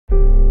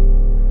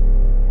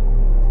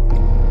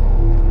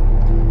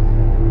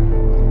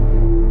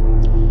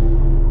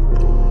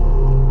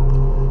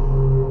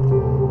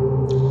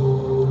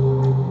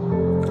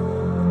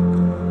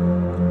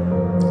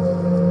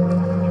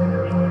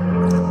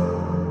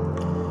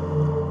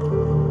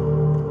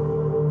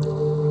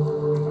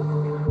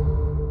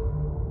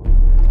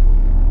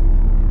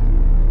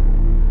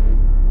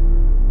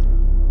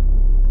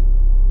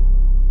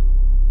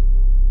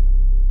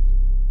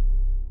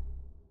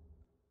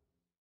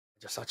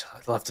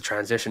I love the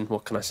transition.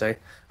 What can I say?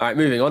 All right,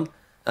 moving on.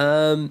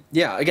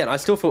 Yeah, again, I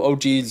still feel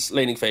OG's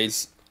laning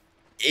phase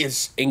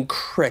is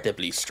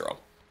incredibly strong.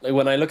 Like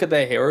when I look at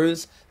their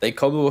heroes, they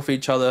combo with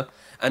each other,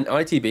 and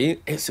ITB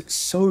is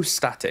so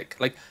static.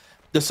 Like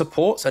the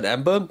supports and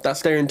Ember,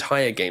 that's their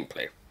entire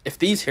gameplay. If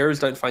these heroes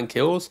don't find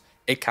kills,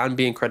 it can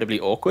be incredibly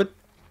awkward.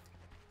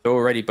 So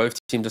already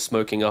both teams are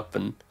smoking up,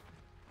 and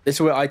this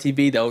is where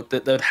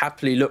ITB they'd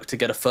happily look to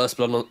get a first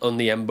blood on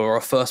the Ember or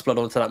a first blood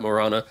onto that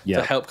Morana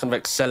to help kind of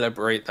like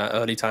celebrate that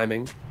early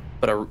timing.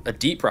 But a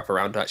deep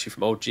wraparound actually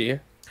from OG.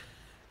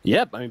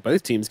 Yep, I mean,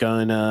 both teams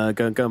going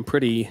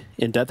pretty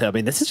in-depth here. I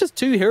mean, this is just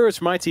two heroes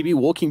from ITB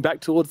walking back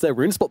towards their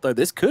rune spot, though.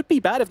 This could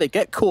be bad if they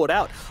get caught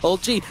out. Oh,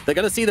 gee, they're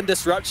going to see them.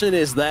 Disruption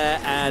is there,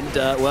 and,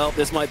 well,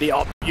 this might be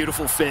a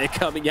beautiful fear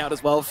coming out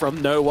as well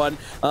from no one.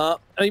 I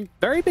mean,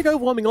 very big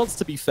overwhelming odds,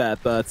 to be fair,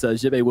 but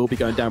Jibe will be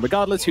going down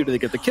regardless. Who do they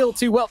get the kill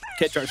to? Well,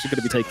 Kitch are actually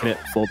going to be taking it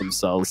for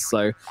themselves,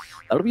 so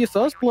that'll be a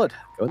first blood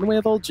going the way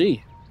of OG.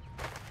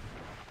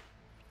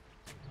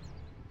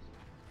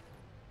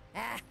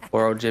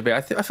 Or OGB.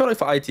 I feel like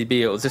for ITB,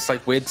 it was this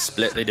like weird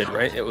split they did,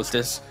 right? It was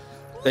this,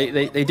 they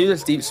do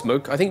this deep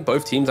smoke. I think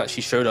both teams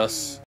actually showed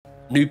us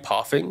new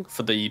pathing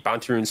for the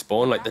bounty rune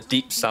spawn, like the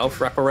deep south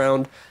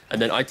wraparound,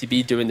 and then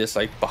ITB doing this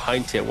like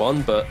behind tier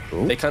 1, but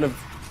they kind of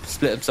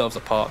split themselves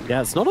apart.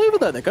 Yeah, it's not over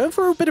though. They're going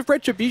for a bit of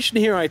retribution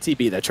here,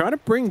 ITB. They're trying to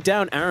bring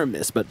down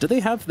Aramis, but do they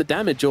have the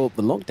damage or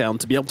the lockdown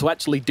to be able to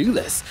actually do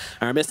this?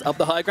 Aramis up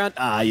the high ground.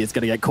 He's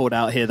going to get caught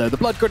out here though. The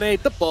blood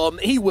grenade, the bomb,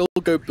 he will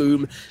go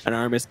boom, and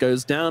Aramis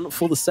goes down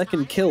for the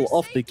second kill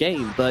off the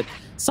game. But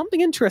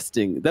something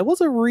interesting, there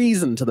was a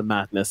reason to the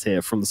madness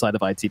here from the side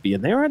of ITB,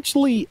 and they're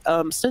actually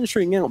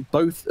censoring out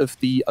both of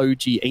the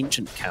OG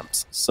ancient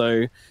camps.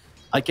 So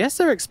I guess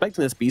they're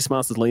expecting this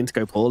Beastmaster's lane to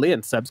go poorly,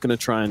 and Seb's going to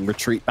try and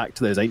retreat back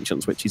to those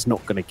Ancients, which he's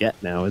not going to get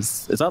now.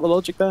 Is that the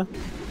logic there?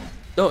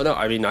 No,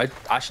 I mean, I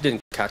actually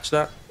didn't catch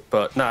that,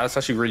 but no, that's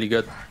actually really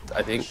good,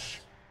 I think.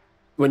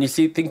 When you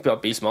think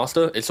about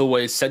Beastmaster, it's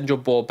always send your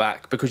board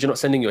back, because you're not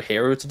sending your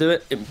hero to do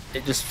it.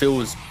 It just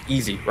feels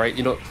easy, right?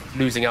 You're not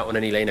losing out on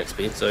any lane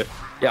XP. So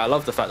yeah, I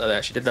love the fact that they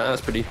actually did that.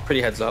 That's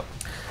pretty heads up.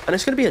 And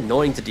it's going to be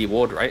annoying to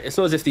deward, right? It's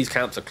not as if these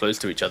camps are close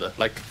to each other,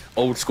 like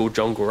old school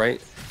jungle,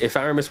 right? If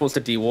Aramis wants to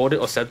deward it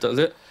or Seb does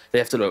it, they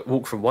have to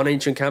walk from one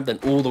ancient camp then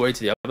all the way to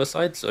the other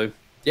side. So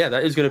yeah,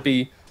 that is going to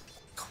be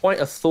quite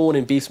a thorn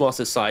in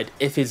Beastmaster's side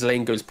if his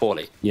lane goes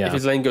poorly. Yeah. If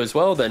his lane goes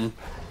well, then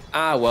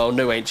well,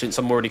 no ancients,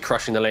 I'm already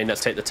crushing the lane,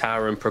 let's take the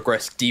tower and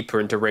progress deeper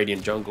into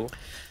Radiant jungle.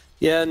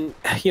 Yeah, and,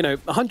 you know,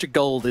 100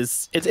 gold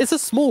it's a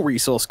small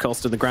resource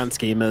cost in the grand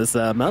scheme, as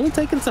Merlin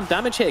taking some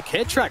damage here.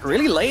 Kittrack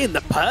really laying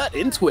the pert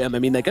into him. I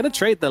mean, they're going to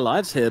trade their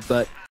lives here,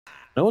 but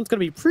no one's going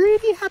to be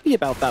pretty happy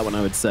about that one,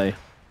 I would say.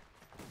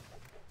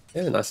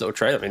 Yeah, nice little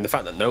trade. I mean, the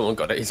fact that no one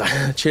got it, he's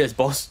like, cheers,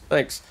 boss,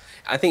 thanks.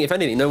 I think, if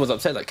anything, no one's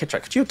upset. Like,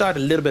 Kittrack, could you have died a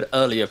little bit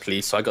earlier,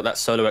 please, so I got that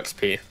solo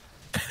XP?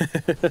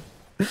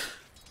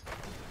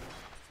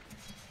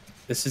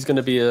 This is going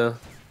to be a...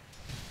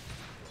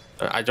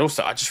 I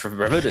just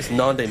remembered it's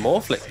Nande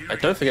Morphling. I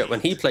don't forget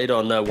when he played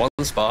on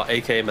Monaspa,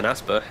 aka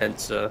Monaspa,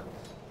 hence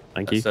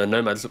thank you.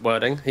 Nomad's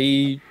wording.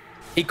 He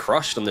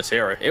crushed on this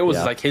hero. It was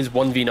like his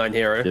 1v9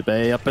 hero.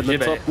 Jibe up in the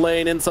top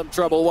lane in some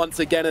trouble once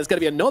again. It's going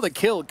to be another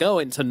kill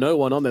going to no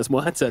one on this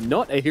Muerta.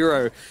 Not a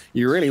hero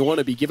you really want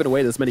to be giving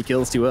away this many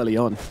kills too early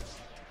on.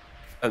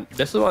 And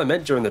this is what I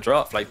meant during the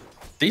draft. Like,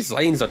 these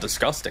lanes are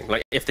disgusting.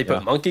 Like, if they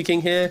put Monkey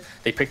King here,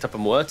 they picked up a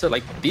Muerta.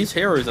 Like, these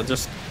heroes are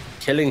just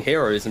killing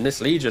heroes. And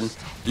this Legion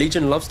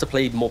loves to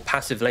play more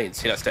passive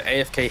lanes. He likes to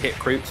AFK hit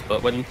creeps,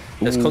 but when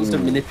there's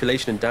constant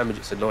manipulation and damage,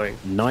 it's annoying.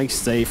 Nice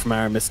save from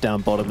Aramis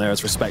down bottom there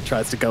as Respect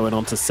tries to go in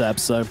onto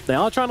Seb. So they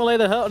are trying to lay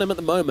the hurt on him at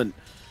the moment.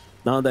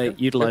 Now they're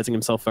utilizing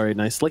himself very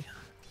nicely.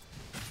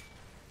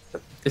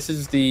 This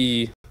is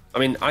the... I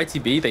mean,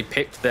 ITB, they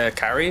picked their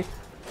carry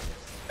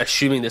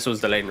assuming this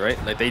was the lane,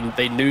 right? Like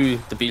they knew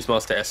the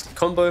Beastmaster-esque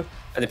combo,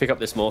 and they pick up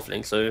this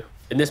Morphling. So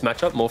in this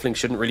matchup, Morphling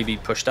shouldn't really be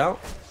pushed out.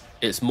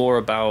 It's more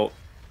about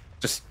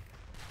just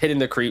hitting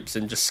the creeps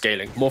and just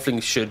scaling.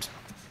 Morphling should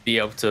be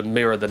able to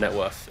mirror the net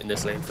worth in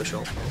this lane for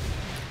sure.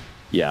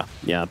 Yeah,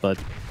 but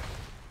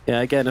yeah,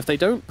 again, if they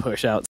don't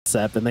push out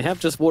Seb, then they have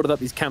just warded up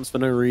these camps for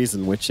no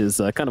reason, which is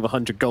kind of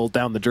 100 gold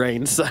down the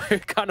drain, so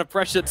kind of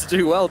pressured to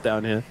do well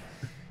down here.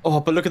 Oh,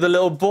 but look at the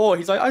little boy.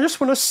 He's like, I just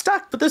want to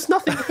stack, but there's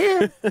nothing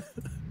here.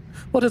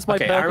 What is my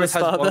purpose,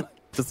 father?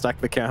 To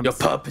stack the camps. Your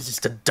purpose is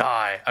to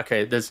die.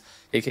 Okay,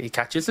 he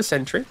catches the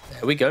sentry.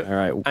 There we go. All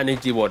right. And he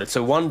dewarded.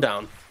 So one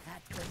down.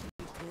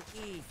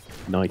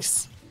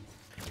 Nice.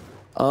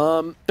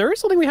 There is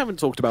something we haven't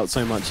talked about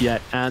so much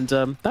yet, and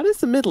that is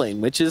the mid lane,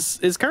 which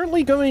is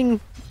currently going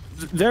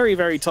very,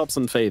 very tops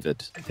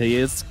unfavored. He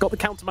has got the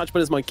counter match, but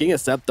his King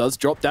Seb does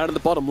drop down in the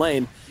bottom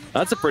lane.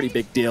 That's a pretty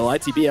big deal.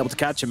 ITB able to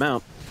catch him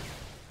out.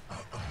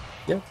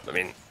 Yeah, I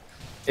mean,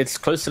 it's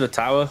close to the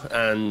tower,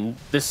 and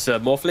this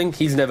Morphling,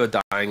 he's never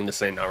dying in this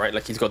lane now, right?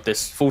 Like, he's got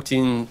this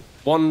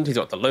 14-1, he's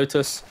got the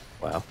Lotus.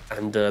 Wow.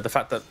 And the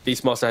fact that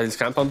Beastmaster has his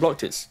camp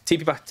unblocked, it's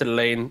TP back to the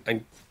lane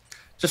and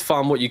just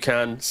farm what you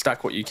can,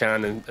 stack what you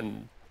can,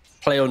 and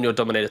play on your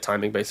Dominator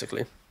timing,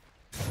 basically.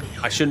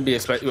 I shouldn't be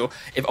expecting... Well,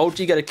 if OG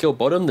get a kill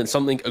bottom, then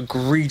something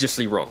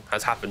egregiously wrong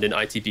has happened in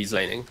ITB's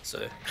laning,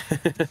 so...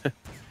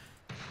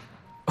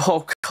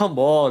 Oh, come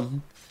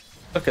on.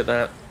 Look at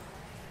that.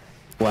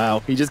 Wow,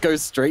 he just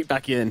goes straight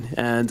back in.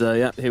 And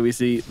yeah, here we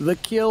see the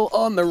kill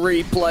on the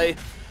replay.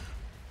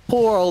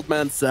 Poor old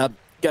man Sab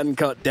getting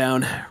cut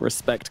down.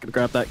 Respect, gonna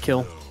grab that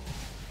kill.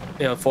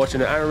 Yeah,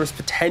 unfortunate. Aramis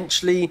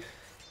potentially,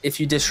 if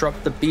you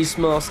disrupt the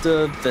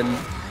Beastmaster, then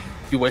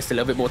you waste a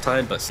little bit more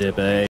time, but still.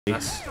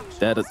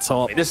 Dead at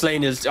top. This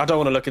lane is... I don't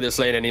want to look at this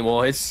lane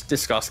anymore. It's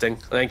disgusting.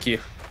 Thank you.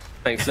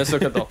 Thanks. Let's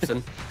look at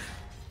Dobson.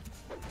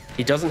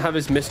 He doesn't have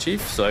his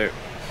Mischief, so...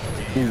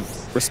 Ooh,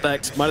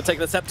 respect. Might have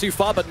taken a step too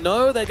far, but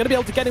no, they're going to be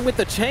able to get in with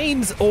the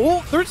chains.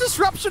 Oh, there's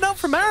disruption out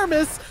from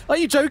Aramis. Are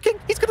you joking?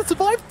 He's going to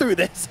survive through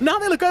this. Now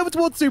they look over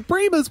towards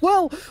Supreme as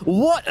well.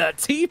 What a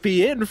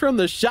TP in from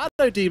the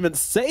Shadow Demon,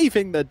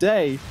 saving the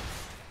day.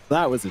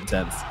 That was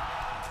intense.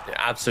 Yeah,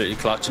 absolutely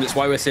clutch, and it's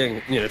why we're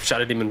seeing, you know,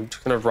 Shadow Demon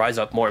kind of rise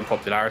up more in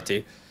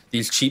popularity.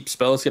 These cheap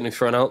spells getting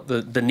thrown out,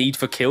 the need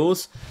for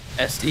kills.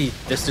 SD,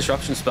 this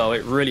disruption spell,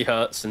 it really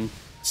hurts, and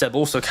Seb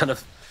also kind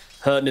of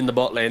hurting in the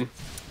bot lane.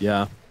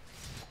 Yeah.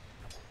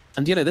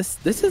 And, you know, this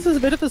is a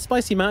bit of a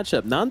spicy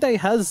matchup. Nande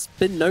has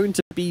been known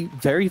to be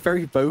very,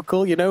 very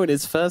vocal. You know, in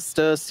his first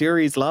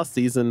series last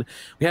season,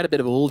 we had a bit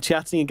of all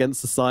chatting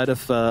against the side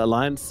of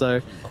Alliance.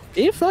 So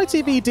if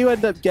ITV do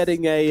end up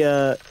getting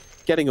a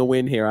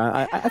win here,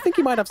 I think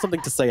he might have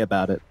something to say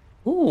about it.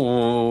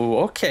 Ooh,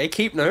 okay,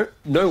 keep note.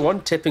 No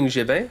one tipping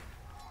Jibbe.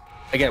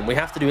 Again, we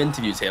have to do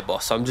interviews here,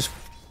 boss. So I'm just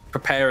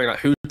preparing, like,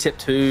 who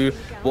tipped who,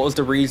 what was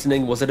the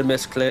reasoning, was it a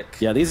misclick?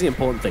 Yeah, these are the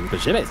important things, but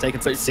Jibbe's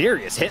taking some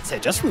serious hits here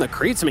just from the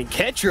creeps. I mean,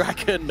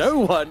 Kedrak and no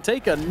one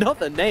take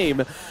another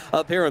name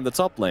up here in the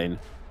top lane.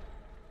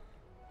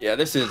 Yeah,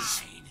 this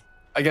is,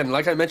 again,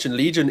 like I mentioned,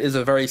 Legion is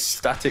a very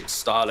static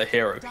style of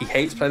hero. He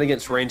hates playing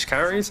against range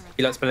carries,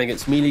 he likes playing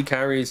against melee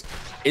carries,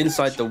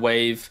 inside the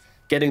wave,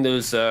 getting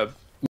those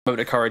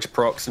Motor Courage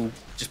procs and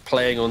just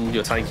playing on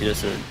your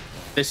tankiness. And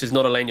this is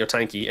not a lane you're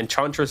tanky.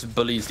 Enchantress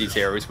bullies these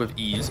heroes with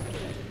ease.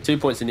 2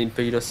 points in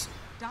Impedus.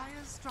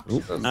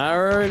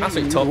 Aaron,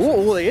 top.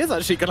 Oh, he is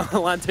actually going to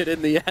land it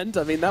in the end.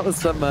 I mean, that was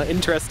some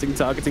interesting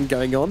targeting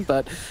going on,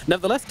 but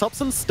nevertheless,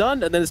 Thompson's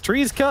stunned, and then his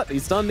tree's cut.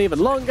 He's stunned even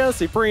longer.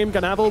 Supreme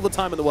going to have all the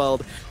time in the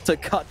world to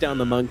cut down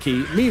the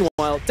monkey.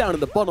 Meanwhile, down in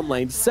the bottom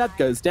lane, Seb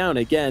goes down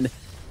again.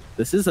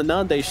 This is a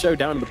Nande show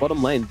down in the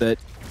bottom lane, but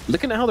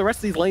looking at how the rest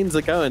of these lanes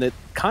are going, it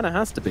kind of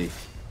has to be.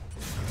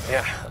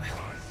 Yeah.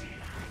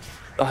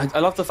 I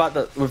love the fact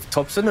that with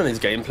Thompson and his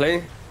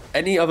gameplay,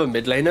 any other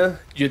mid laner,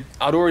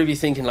 I'd already be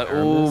thinking like,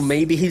 oh,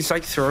 maybe he's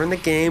like throwing the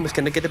game, it's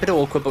going to get a bit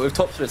awkward, but with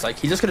Thompson, it's like,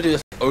 he's just going to do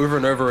this over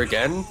and over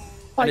again,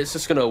 and it's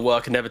just going to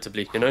work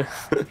inevitably, you know?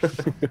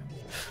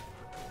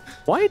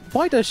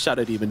 Why does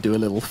Shadow Demon do a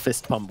little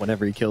fist pump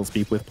whenever he kills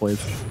people with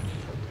poison?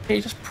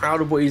 He's just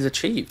proud of what he's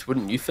achieved,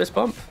 wouldn't you, fist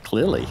bump?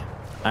 Clearly.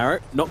 Arrow,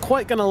 not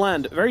quite going to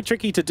land. Very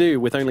tricky to do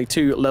with only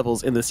 2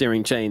 levels in the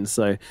Searing Chain,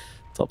 so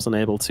Thompson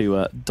able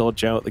to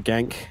dodge out the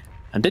gank.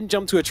 And didn't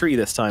jump to a tree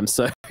this time,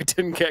 so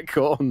didn't get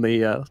caught on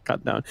the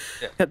cut down.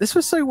 Yeah, this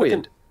was so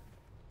weird.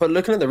 But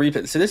looking at the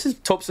replay, so this is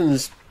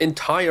Thompson's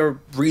entire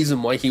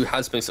reason why he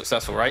has been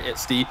successful, right?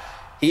 He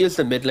is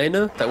the mid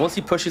laner that once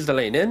he pushes the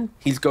lane in,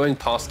 he's going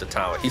past the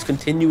tower. He's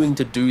continuing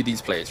to do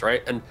these plays,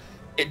 right? And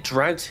it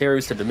drags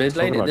heroes to the mid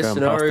lane. In this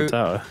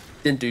scenario,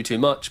 didn't do too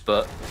much,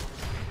 but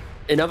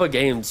in other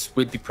games,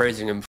 we'd be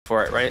praising him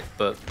for it, right?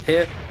 But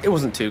here, it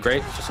wasn't too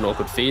great. Just an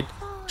awkward feed,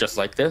 just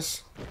like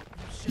this.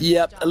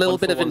 Yep, a little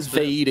bit of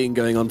invading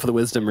going on for the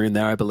Wisdom Rune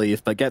there, I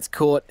believe, but gets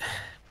caught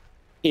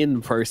in the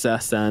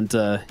process, and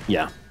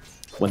yeah,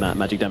 when that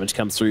magic damage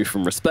comes through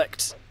from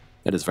Respect,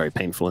 it is very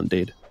painful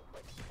indeed.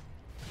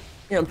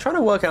 Yeah, I'm trying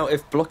to work out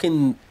if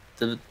blocking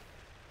the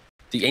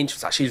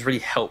Ancients actually has really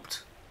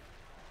helped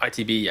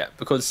ITB yet,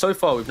 because so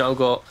far we've now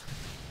got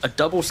a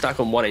double stack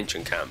on one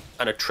Ancient camp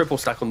and a triple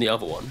stack on the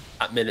other one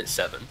at minute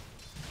 7.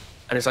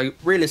 And it's like,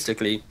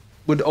 realistically,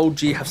 would OG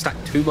have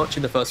stacked too much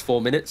in the first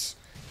 4 minutes?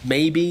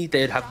 Maybe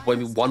they'd have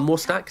maybe one more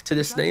stack to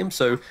this name,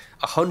 so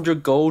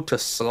 100 gold to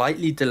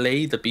slightly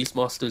delay the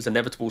Beastmaster's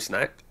inevitable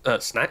snacks.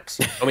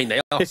 I mean, they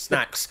are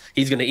snacks.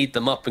 He's going to eat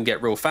them up and get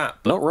real fat.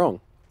 But not wrong.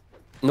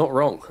 Not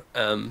wrong.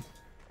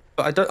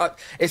 But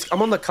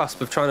I'm on the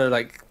cusp of trying to,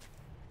 like,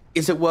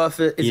 is it worth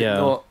it? Is it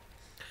not?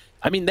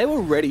 I mean, they were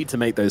ready to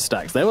make those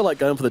stacks. They were like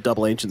going for the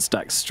double Ancient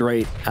stack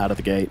straight out of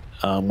the gate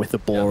with the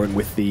Boar and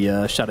with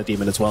the Shadow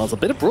Demon as well. There's a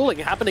bit of brawling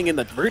happening in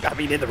the route. I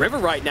mean, in the river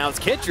right now, it's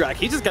Kedrak.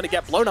 He's just going to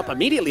get blown up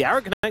immediately.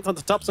 Arrow connects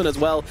onto Thompson as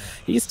well.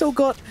 He's still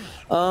got,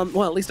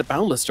 well, at least a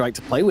Boundless Strike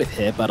to play with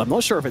here, but I'm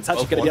not sure if it's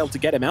actually going to be able to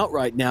get him out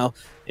right now.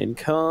 In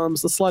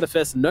comes the Sleight of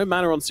Fist. No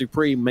mana on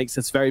Supreme makes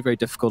this very, very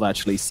difficult,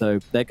 actually, so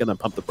they're going to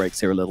pump the brakes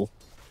here a little.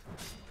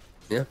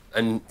 Yeah,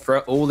 and for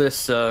all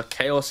this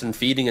chaos and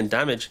feeding and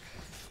damage,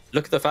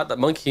 look at the fact that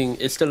Monkeying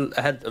is still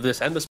ahead of this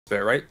Ember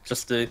Spirit, right?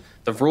 Just the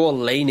raw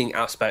laning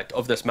aspect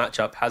of this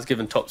matchup has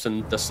given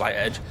Thompson the slight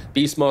edge.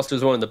 Beastmaster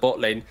is one in the bot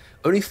lane.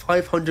 Only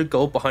 500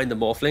 gold behind the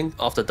Morphling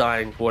after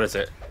dying, what is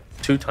it,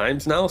 2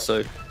 times now?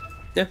 So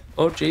yeah,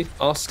 OG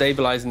are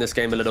stabilizing this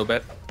game a little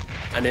bit.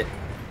 And it...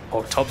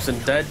 Oh, Thompson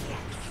dead.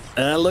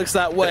 Looks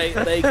that way.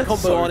 They combo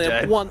So on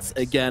dead. it once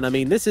again. I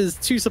mean, this is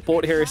two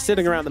support heroes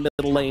sitting around the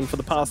middle lane for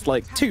the past,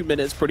 like, 2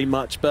 minutes pretty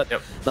much. But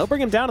they'll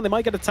bring him down and they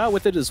might get a tower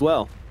with it as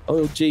well.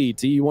 OG,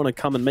 do you want to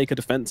come and make a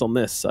defense on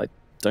this? I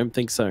don't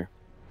think so.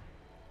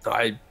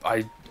 I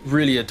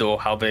really adore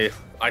how they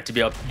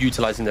ITB are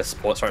utilizing their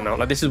supports right now.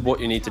 Like, this is what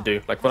you need to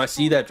do. Like, when I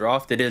see their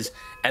draft, it is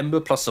Ember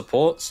plus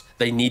supports.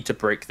 They need to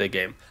break their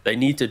game. They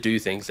need to do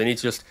things. They need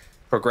to just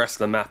progress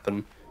the map.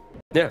 And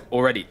yeah,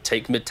 already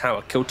take mid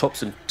tower, kill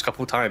Thompson a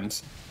couple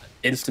times,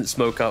 instant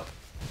smoke up.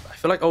 I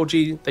feel like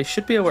OG, they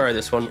should be aware of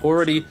this one.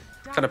 Already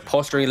kind of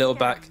posturing a little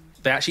back.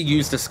 They actually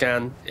use the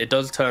scan. It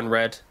does turn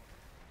red.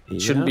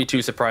 Shouldn't be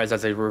too surprised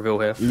as they reveal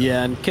here.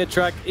 Yeah, and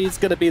Kidrak is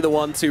going to be the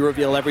one to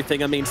reveal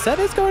everything. I mean, Sed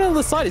is going on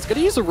the side. He's going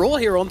to use a Raw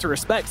here onto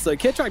Respect, so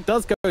Kidrak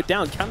does go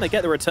down. Can they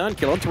get the return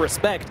kill onto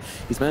Respect?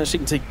 He's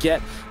managing to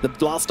get the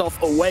blast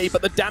off away,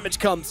 but the damage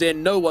comes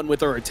in. No one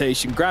with a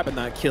rotation, grabbing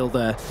that kill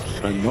there.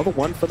 Another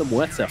one for the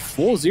Muerta.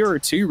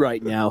 4-0-2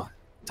 right now.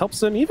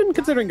 Thompson even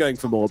considering going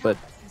for more, but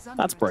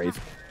that's brave.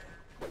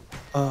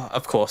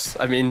 Of course.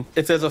 I mean,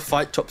 if there's a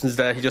fight, Thompson's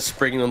there, he's just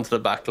springing onto the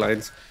back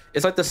lines.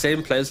 It's like the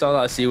same playstyle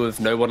that I see with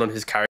no one on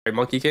his carry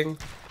Monkey King,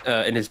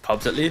 in his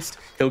pubs at least.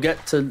 He'll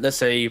get to, let's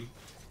say,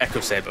 Echo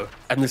Saber,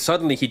 and then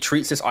suddenly he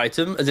treats this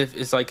item as if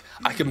it's like,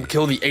 I can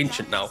kill the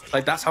Ancient now.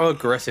 Like, that's how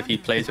aggressive he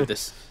plays with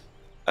this.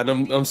 And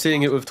I'm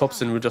seeing it with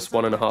Thompson with just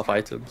 1.5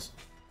 items.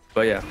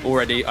 But yeah,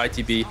 already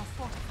ITB,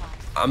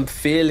 I'm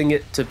feeling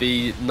it to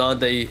be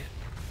Nande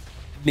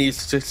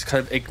needs to just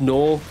kind of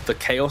ignore the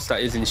chaos that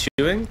is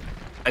ensuing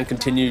and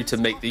continue to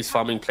make these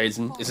farming plays,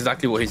 and it's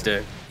exactly what he's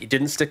doing. He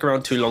didn't stick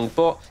around too long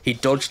bot. He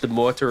dodged the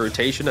mortar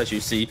rotation, as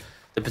you see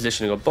the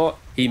positioning of bot.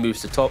 He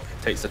moves to top,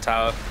 takes the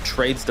tower,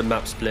 trades the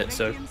map split.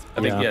 So I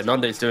think, yeah,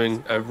 Nande's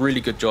doing a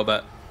really good job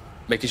at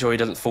making sure he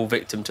doesn't fall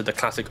victim to the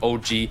classic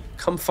OG,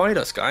 come fight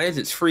us, guys.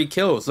 It's 3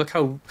 kills. Look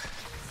how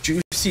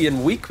juicy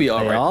and weak we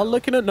are. They are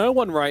looking at no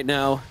one right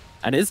now.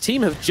 And his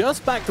team have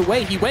just backed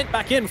away. He went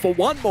back in for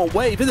one more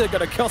wave. Is it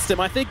going to cost him?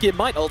 I think it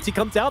might. Ulti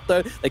comes out,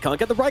 though. They can't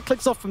get the right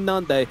clicks off from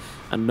Nande.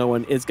 And no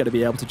one is going to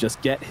be able to just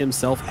get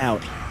himself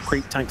out.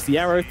 Creep tanks the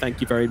arrow.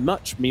 Thank you very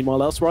much.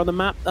 Meanwhile, elsewhere on the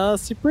map,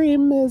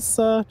 Supreme is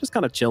just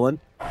kind of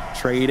chilling.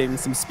 Trading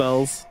some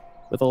spells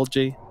with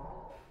OG.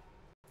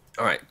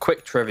 All right,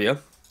 quick trivia.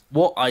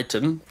 What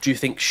item do you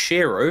think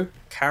Shiro,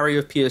 carry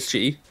of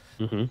PSG,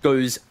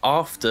 goes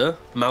after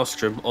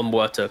Maelstrom on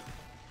Muerta?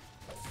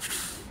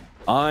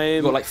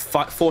 You've got like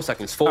 4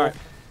 seconds. 4, right.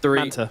 3,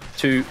 Manta.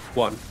 2,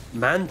 1.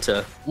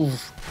 Manta.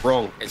 Oof,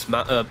 wrong. It's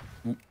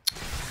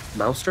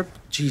Maelstrom?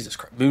 Jesus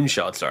Christ.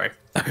 Moonshard, sorry.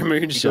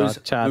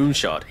 Moonshard.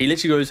 Moonshard. He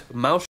literally goes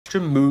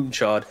Maelstrom,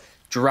 Moonshard,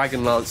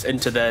 Dragon Lance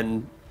into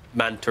then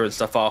Manta and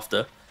stuff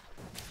after.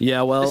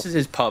 Yeah, well, this is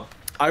his pub.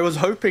 I was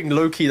hoping,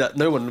 low-key, that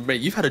no one...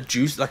 Mate, you've had a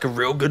like a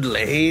real good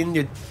lane.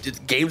 Your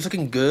game's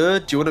looking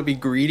good. Do you want to be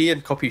greedy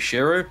and copy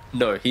Shiro?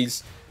 No,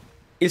 he's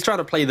trying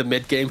to play the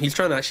mid game. He's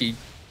trying to actually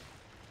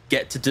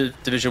get to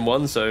Division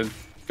 1, so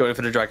going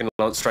for the Dragon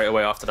Lance straight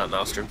away after that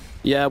Maelstrom.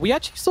 Yeah, we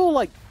actually saw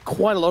like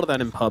quite a lot of that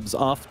in pubs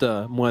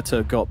after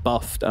Muerta got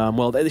buffed.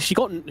 Well, she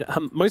got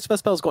most of her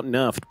spells got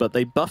nerfed, but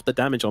they buffed the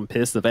damage on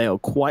Pierce the Veil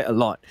quite a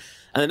lot.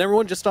 And then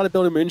everyone just started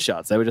building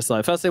Moonshards. They were just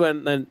like, first they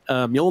went then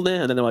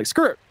Mjolnir, and then they're like,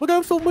 screw it, we'll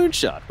go full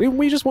Moonshard.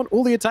 We just want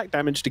all the attack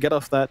damage to get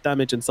off that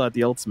damage inside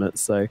the ultimate.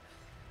 So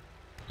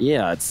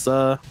yeah, it's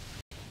a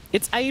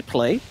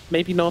play,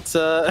 maybe not.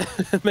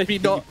 Maybe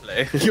not.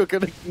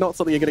 Not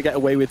something you're gonna get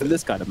away with in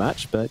this kind of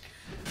match, but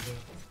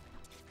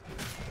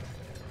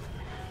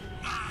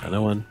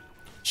no one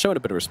showing a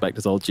bit of respect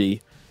as OG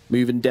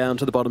moving down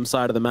to the bottom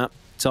side of the map.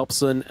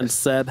 Thompson and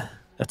Seb,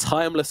 a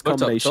timeless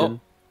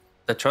combination.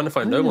 They're trying to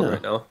find no one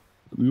right now.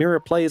 Mirror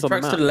plays on the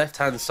map. map. To the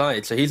left-hand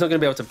side, so he's not going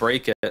to be able to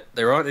break it.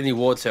 There aren't any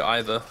wards here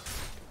either.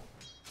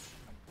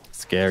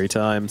 Scary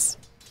times.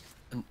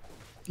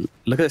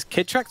 Look at this.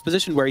 Kidrak's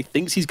position where he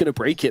thinks he's going to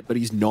break it, but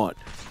he's not.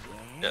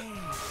 Yeah.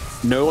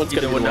 No one's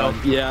going to know.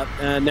 Yeah,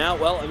 and now,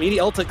 well,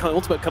 immediate ultimate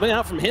coming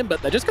out from him,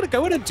 but they're just going to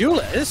go in and duel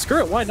it. Screw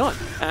it, why not?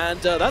 And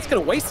that's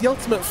going to waste the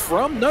ultimate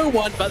from no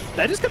one, but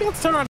they're just going to be able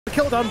to turn around and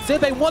kill them.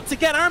 Zirbe once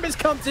again, Aramis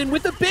comes in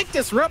with a big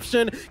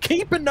disruption,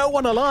 keeping no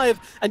one alive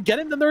and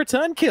getting them the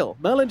return kill.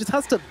 Merlin just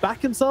has to back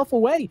himself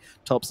away.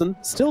 Thompson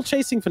still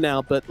chasing for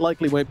now, but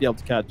likely won't be able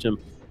to catch him.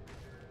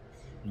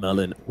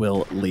 Merlin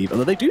will leave,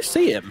 although they do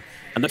see him.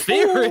 And the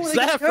fear is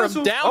there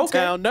from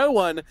downtown. Okay. No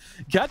one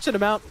catching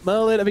him out.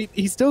 Merlin, I mean,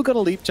 he's still got a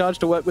leap charge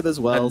to work with as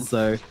well,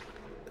 so...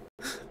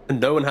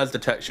 And no one has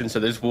detection, so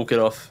they just walk it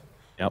off.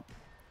 Yep.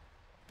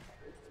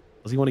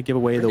 Does he want to give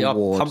away the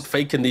ward? Pump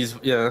faking these,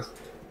 yeah.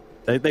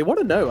 They want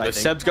to know, I think.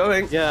 Seb's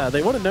going. Yeah,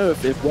 they want to know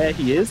if where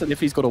he is and if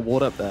he's got a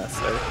ward up there,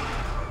 so...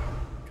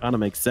 Kind of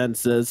makes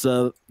sense as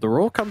the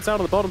Raw comes out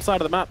on the bottom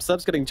side of the map.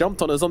 Seb's getting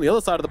jumped on us on the other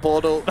side of the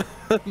portal.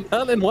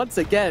 Merlin, once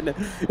again,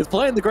 is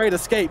playing the Great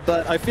Escape,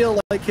 but I feel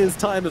like his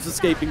time of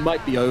escaping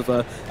might be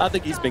over. I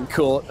think he's been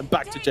caught and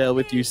back to jail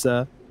with you,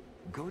 sir.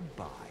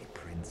 Goodbye,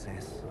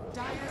 princess.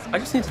 I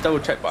just need to double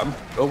check, but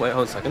oh wait,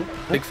 hold on a second.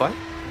 Big fight?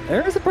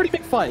 There is a pretty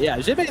big fight, yeah.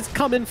 Jibe's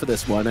come in for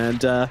this one,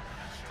 and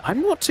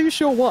I'm not too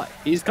sure why.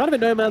 He's kind of in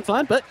no man's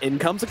land, but in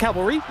comes the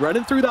cavalry,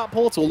 running through that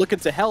portal, looking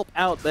to help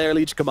out their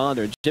Legion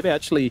commander. And Jibe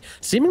actually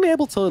seemingly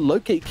able to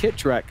locate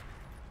Kitrak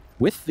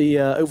with the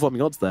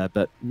overwhelming odds there,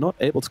 but not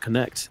able to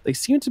connect. They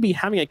seem to be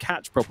having a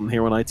catch problem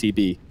here on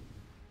ITB.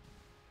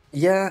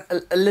 Yeah,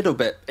 a little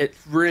bit. It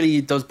really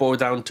does boil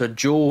down to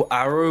dual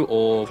arrow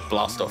or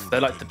blast off.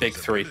 They're like the big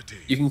three.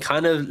 You can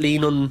kind of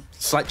lean on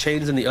slight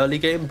chains in the early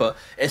game, but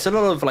it's a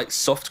lot of like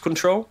soft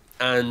control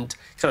and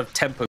kind of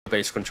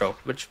tempo-based control,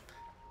 which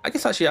I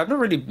guess actually I've not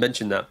really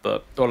mentioned that,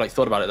 or like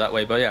thought about it that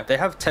way. But yeah, they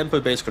have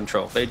tempo-based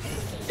control.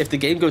 If the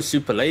game goes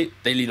super late,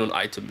 they lean on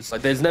items.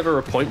 Like there's never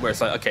a point where it's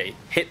like, okay,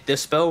 hit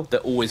this spell, they're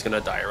always gonna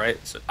die, right?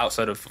 So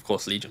outside of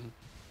course, Legion.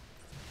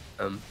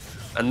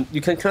 And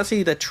you can kind of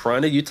see they're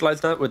trying to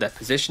utilize that with their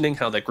positioning,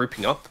 how they're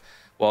grouping up.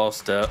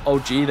 Whilst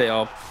OG,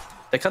 they're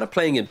kind of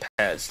playing in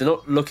pairs. They're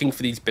not looking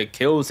for these big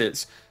kills.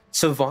 It's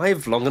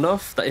survive long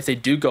enough that if they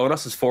do go on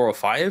us as 4 or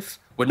 5,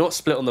 we're not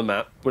split on the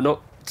map. We're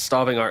not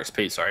starving our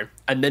XP, sorry.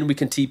 And then we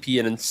can TP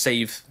in and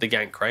save the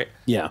gank, right?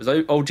 Yeah.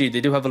 Because OG,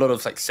 they do have a lot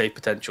of like save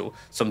potential.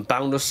 Some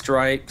boundless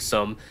strike,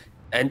 some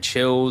end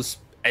chills,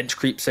 edge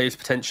creep saves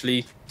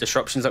potentially,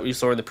 disruptions that we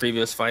saw in the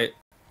previous fight.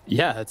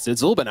 Yeah,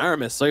 it's all been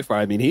Aramis so far.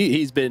 I mean,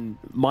 he's been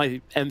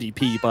my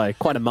MVP by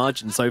quite a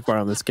margin so far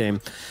on this game,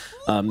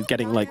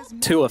 getting like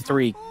 2 or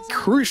 3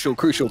 crucial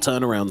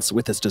turnarounds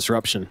with his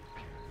disruption.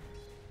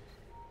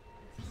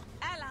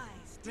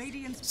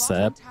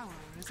 Seb.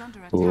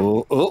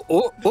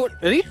 Oh,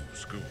 did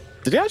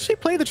he actually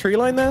play the tree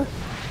line there?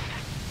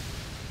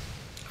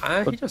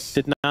 He just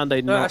did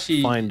Nande not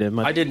actually find him?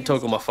 I didn't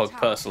toggle my fog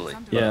personally.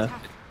 Yeah.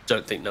 I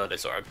don't think Nande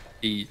saw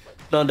him.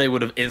 Nande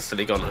would have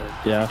instantly gone on it.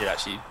 Yeah. Did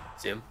actually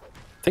see him.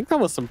 I think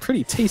that was some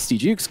pretty tasty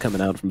jukes coming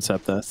out from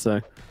Seb there,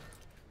 so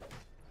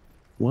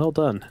well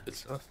done. Good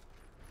stuff.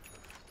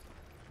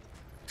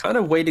 Kind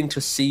of waiting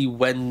to see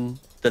when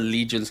the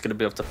Legion's going to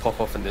be able to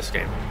pop off in this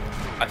game.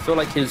 I feel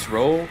like his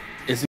role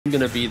isn't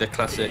going to be the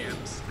classic,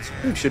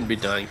 who shouldn't be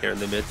dying here in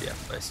the mid. Yeah,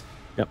 nice.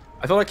 Yep.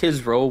 I feel like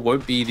his role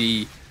won't be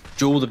the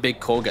duel the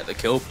big core, get the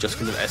kill just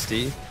because of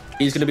SD.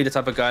 He's going to be the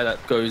type of guy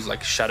that goes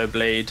like Shadow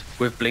Blade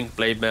with Blink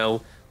Blade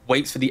Mail,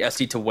 waits for the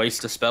SD to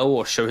waste a spell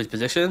or show his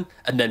position,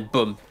 and then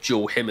boom,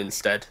 duel him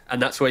instead. And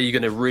that's where you're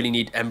going to really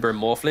need Ember and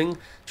Morphling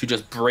to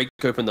just break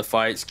open the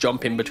fights,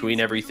 jump in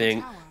between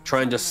everything,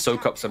 try and just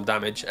soak up some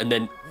damage. And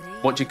then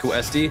once you kill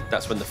SD,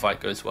 that's when the fight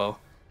goes well.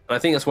 And I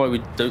think that's why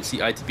we don't see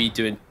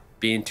ITB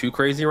being too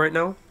crazy right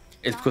now,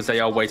 is because they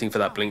are waiting for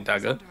that Blink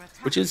Dagger,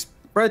 which is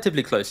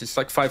relatively close. It's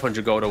like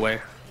 500 gold away.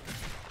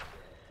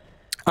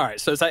 All right,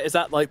 so is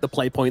that like the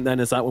play point then?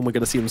 Is that when we're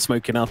going to see them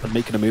smoking up and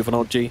making a move on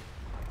OG?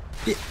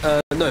 Yeah,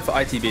 no, for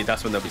ITB,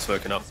 that's when they'll be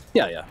smoking up.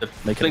 Yeah. The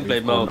Blink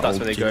Blade Mail, that's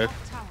when they go.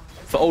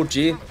 For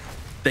OG,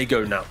 they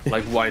go now.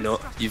 Like, why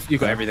not? You've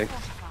got everything.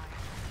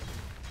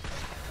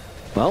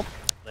 Well,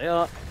 they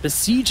are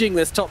besieging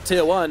this top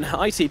tier 1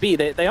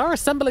 ITB. They are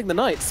assembling the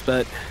knights,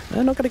 but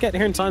they're not going to get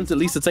here in time to at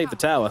least save the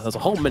tower. There's a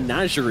whole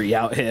menagerie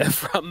out here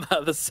from the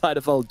other side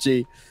of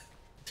OG.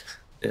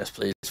 Yes,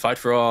 please. Fight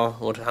for all.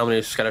 How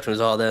many skeletons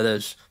are there?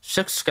 There's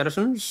 6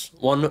 skeletons,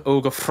 1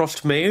 Ogre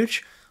Frost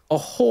Mage, a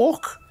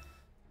Hawk,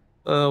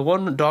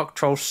 1 Dark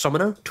Troll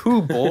Summoner,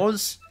 2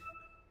 boars.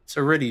 It's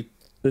a really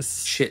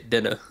shit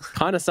dinner.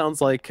 Kind of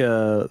sounds like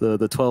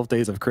the 12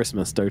 Days of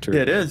Christmas, Dota.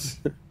 Yeah, it is.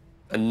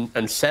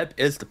 And Seb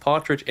is the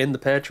partridge in the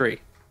pear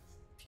tree.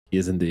 He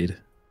is indeed.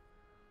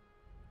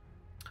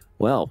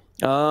 Well,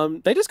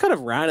 they just kind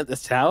of ran at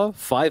this tower,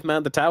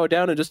 5-man the tower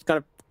down, and just kind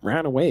of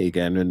ran away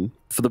again. And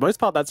for the most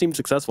part, that seemed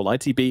successful.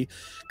 ITB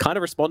kind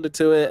of responded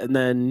to it, and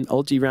then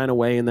OG ran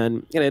away. And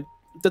then,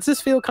 does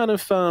this feel kind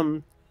of, I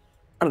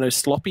don't know,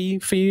 sloppy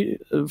for you,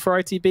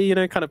 for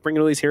ITB? Kind of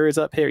bringing all these heroes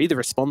up here. Either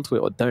respond to it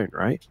or don't,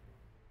 right?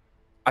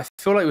 I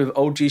feel like with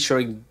OG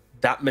showing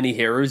that many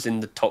heroes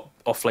in the top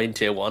offlane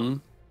tier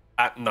 1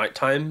 at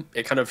nighttime,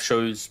 it kind of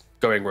shows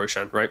going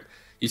Roshan, right?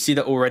 You see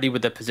that already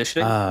with their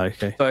positioning.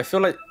 Okay. So I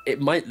feel like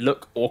it might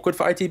look awkward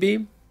for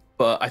ITB,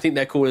 but I think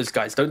their call is,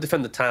 guys, don't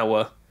defend the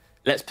tower.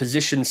 Let's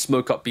position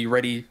smoke up, be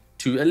ready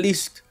to at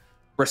least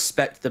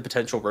respect the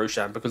potential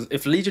Roshan, because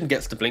if Legion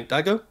gets the Blink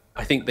Dagger,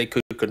 I think they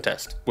could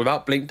contest.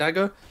 Without Blink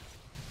Dagger,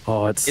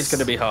 it's going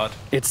to be hard.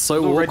 It's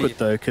so awkward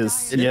though,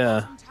 because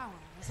yeah.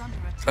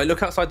 Like,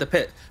 look outside the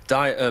pit.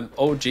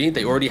 OG,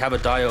 they already have a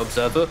Dire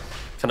Observer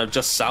kind of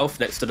just south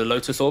next to the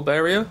Lotus Orb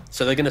area,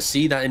 so they're going to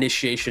see that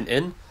initiation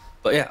in.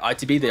 But yeah,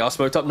 ITB, they are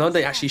smoked up.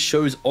 Nande actually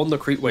shows on the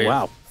creep wave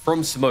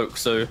from smoke,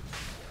 so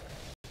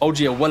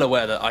OG are well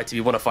aware that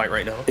ITB want to fight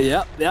right now.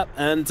 Yep.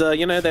 And,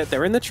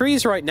 they're in the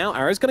trees right now.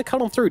 Arrow's going to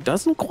cut on through.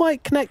 Doesn't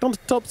quite connect onto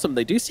top of them.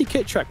 They do see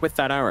Kitrak with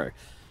that arrow.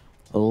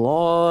 A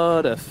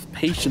lot of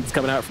patience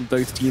coming out from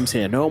both teams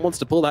here. No one wants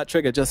to pull that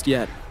trigger just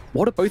yet.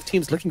 What are both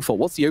teams looking for?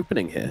 What's the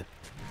opening here?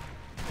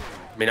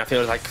 I mean, I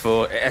feel like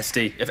for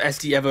SD, if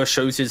SD ever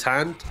shows his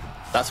hand,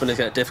 that's when it's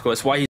going to get difficult.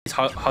 It's why he's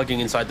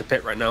hugging inside the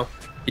pit right now.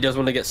 He doesn't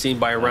want to get seen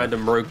by a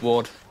random rogue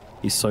ward.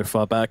 He's so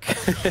far back.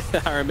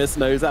 Aramis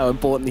knows how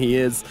important he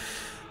is.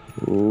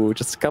 Ooh,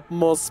 just a couple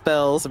more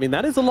spells. I mean,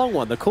 that is a long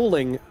one. The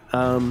cooling,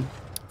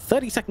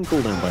 30-second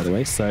cooldown, by the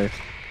way, so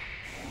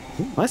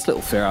nice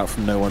little fear out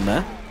from no one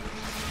there.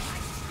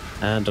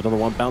 And another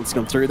one bouncing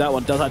on through. That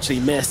one does actually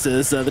miss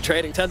as the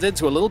trading turns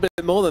into a little bit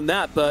more than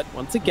that. But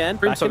once again,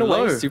 backing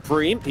away.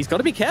 Supreme, he's got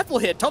to be careful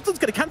here. Thompson's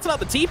going to cancel out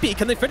the TP.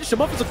 Can they finish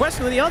him off as a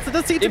question? And the answer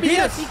does seem to be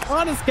yes. He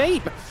can't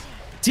escape.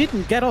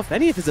 Didn't get off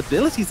any of his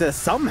abilities there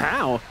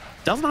somehow.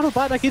 Doesn't have a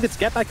buyback either to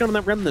get back on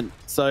that Remnant.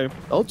 So,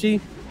 OG,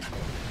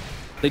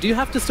 they do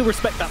have to still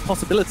respect that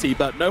possibility,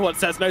 but no one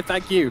says no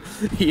thank you.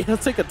 He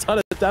has taken a ton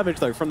of damage,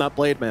 though, from that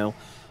Blade Mail.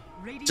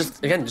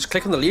 Just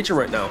click on the Legion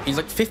right now. He's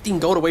like 15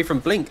 gold away from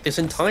Blink. This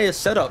entire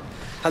setup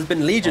has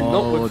been Legion,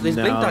 not with his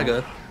Blink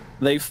Dagger.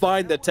 They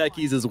find the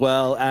techies as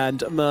well,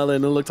 and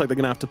Merlin, it looks like they're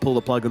going to have to pull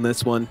the plug on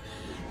this one.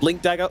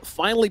 Blink Dagger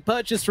finally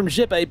purchased from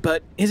Jibe,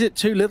 but is it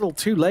too little,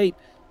 too late?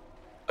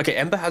 Okay,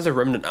 Ember has a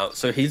Remnant out,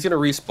 so he's going to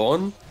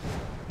respawn.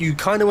 You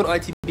kind of want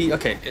ITB.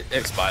 Okay, it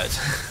expires.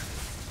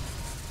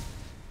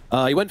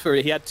 He went for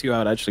it. He had 2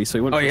 out, actually, so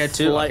he went for a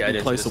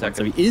slightly closer one.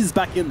 So he is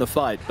back in the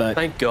fight, but...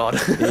 Thank God.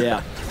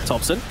 Yeah.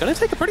 Thompson going to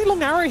take a pretty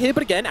long arrow here,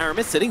 but again,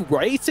 Aramis sitting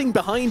racing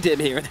behind him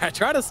here, and they're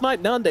trying to snipe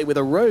Nande with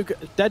a rogue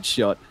dead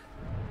shot.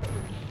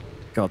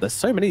 God, there's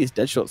so many of these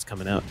dead shots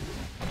coming out.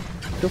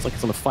 Feels like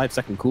it's on a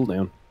 5-second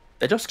cooldown.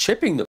 They're just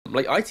chipping them.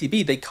 Like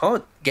ITB, they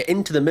can't get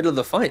into the middle of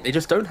the fight. They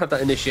just don't have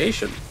that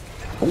initiation.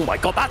 Oh my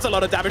God, that's a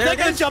lot of damage. They're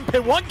going to jump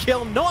in. 1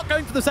 kill, not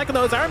going for the second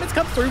though, as Aramis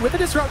comes through with a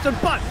disruption,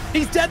 but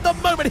he's dead the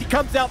moment he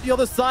comes out the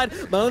other side.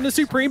 Merlin and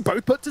Supreme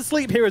both put to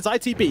sleep here as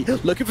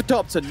ITB looking for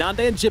Thompson.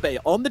 Nande and Jibe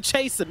on the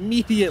chase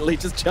immediately,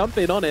 just jump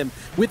in on him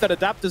with that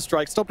adapter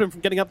strike, stopped him from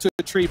getting up to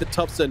a tree, but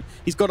Thompson,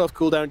 he's got off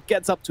cooldown,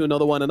 gets up to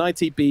another one, and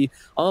ITB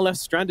are left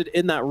stranded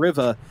in that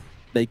river.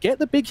 They get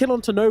the big kill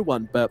onto no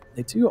one, but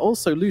they do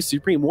also lose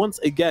Supreme once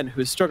again, who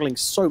is struggling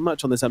so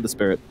much on this Ember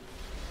Spirit.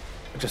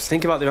 Just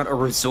think about the amount of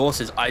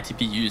resources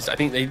ITB used. I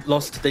think they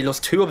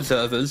lost 2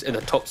 observers in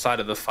the top side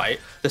of the fight.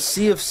 The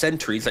sea of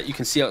sentries that you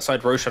can see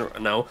outside Roshan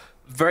right now,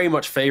 very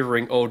much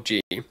favoring OG.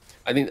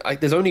 I think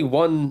there's only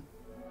one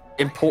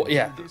important,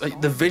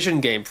 the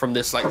vision game from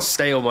this like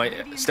stalemate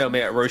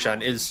at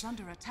Roshan is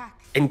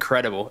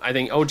incredible. I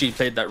think OG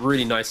played that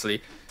really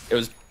nicely. It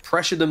was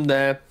pressured them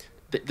there.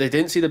 They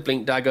didn't see the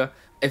Blink Dagger.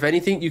 If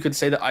anything, you could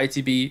say that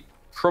ITB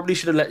probably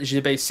should have let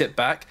Jibe sit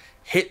back,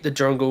 hit the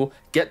jungle,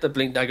 get the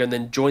Blink Dagger, and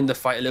then join the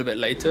fight a little bit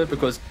later,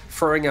 because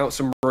throwing out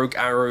some rogue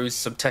arrows,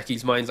 some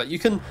techies mines, like you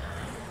can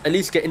at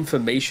least get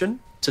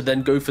information to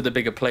then go for the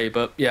bigger play.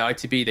 But yeah,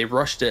 ITB, they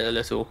rushed it a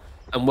little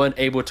and weren't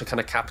able to kind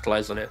of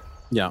capitalize on it.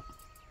 Yeah.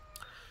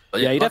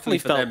 But yeah, you definitely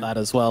felt that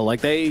as well.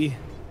 Like I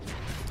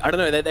don't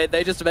know,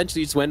 they just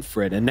eventually just went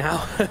for it, and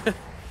now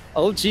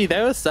OG,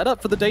 they were set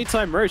up for the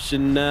daytime rush,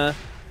 and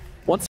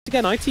once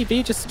again,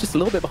 ITB just a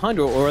little bit behind,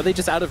 or are they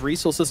just out of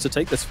resources to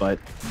take this fight?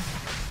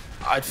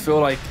 I'd feel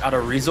like out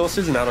of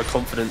resources and out of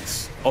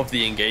confidence of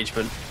the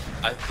engagement.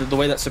 The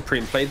way that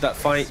Supreme played that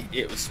fight,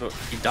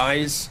 he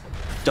dies,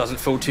 doesn't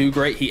feel too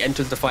great. He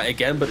enters the fight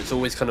again, but it's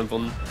always kind of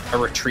on a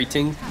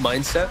retreating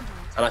mindset.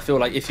 And I feel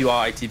like if you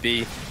are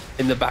ITB,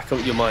 in the back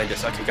of your mind,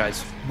 it's okay,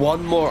 guys,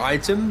 one more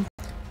item,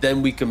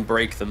 then we can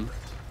break them.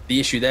 The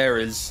issue there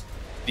is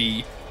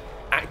the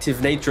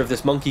active nature of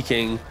this Monkey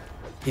King.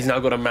 He's now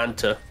got a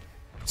Manta.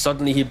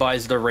 Suddenly he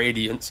buys the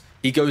Radiance.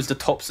 He goes the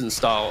Thompson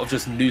style of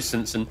just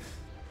nuisance, and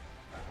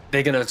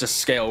they're going to just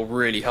scale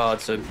really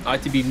hard. So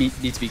ITB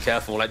need to be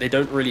careful. Like, they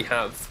don't really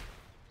have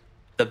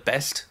the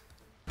best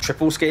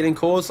triple scaling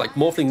cores. Like,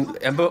 Morphling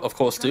Ember, of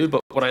course, do.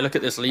 But when I look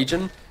at this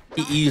Legion,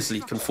 he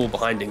easily can fall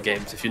behind in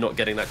games if you're not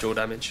getting that jaw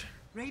damage.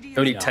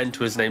 Only 10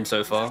 to his name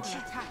so far.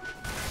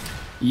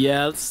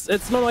 Yeah,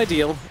 it's not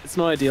ideal. It's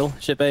not ideal.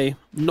 Jibe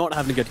not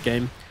having a good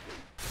game.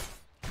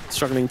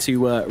 Struggling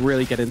to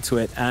really get into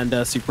it,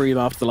 and Supreme,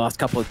 after the last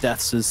couple of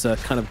deaths, has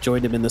kind of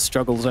joined him in the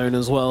struggle zone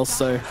as well.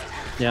 So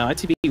yeah,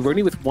 ITB we're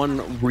only with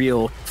 1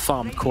 real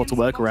farmed core to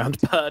work around,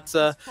 but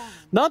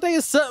Nande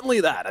is certainly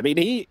that. I mean,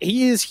 he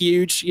is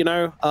huge, you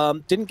know,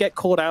 didn't get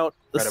caught out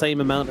the same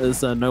amount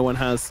as no one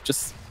has.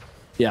 Just,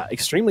 yeah,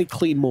 extremely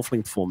clean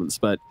Morphling performance,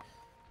 but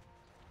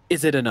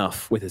is it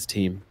enough with his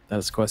team?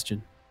 That's the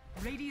question.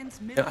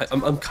 Yeah,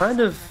 I'm kind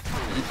of...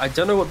 I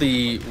don't know what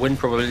the win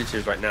probability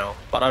is right now,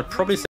 but I'd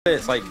probably say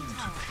it's like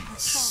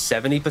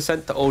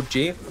 70% to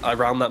OG,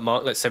 around that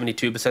mark, like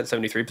 72%,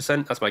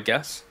 73%, that's my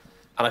guess.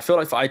 And I feel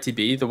like for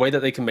ITB, the way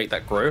that they can make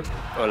that grow,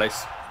 or at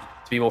least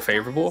to be more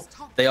favorable,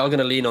 they are going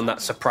to lean on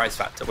that surprise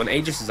factor. When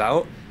Aegis is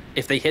out,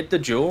 if they hit the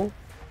duel,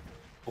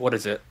 what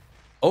is it?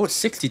 Oh, it's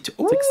 62.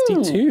 Ooh.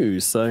 62,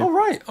 so... All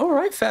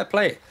right, fair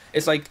play.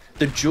 It's like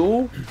the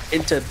duel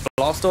into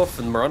Blastoff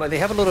and Moran, like they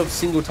have a lot of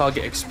single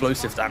target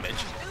explosive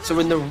damage. So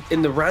in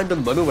the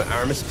random moment where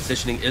Aramis'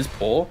 positioning is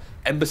poor,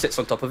 Ember sits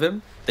on top of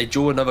him, they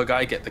duel another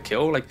guy, get the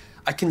kill. Like,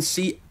 I can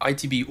see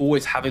ITB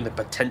always having the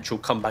potential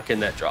comeback in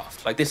their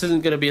draft. Like, this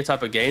isn't going to be a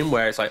type of game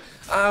where it's like,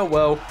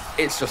 well,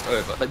 it's just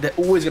over. Like, they're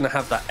always going to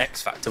have that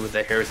X factor with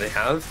their heroes they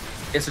have.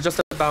 It's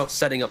just about about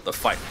setting up the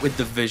fight with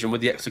the vision, with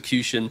the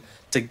execution,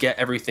 to get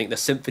everything, the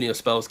symphony of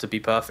spells to be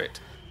perfect.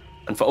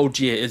 And for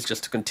OG, it is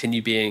just to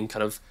continue being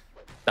kind of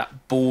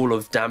that ball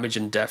of damage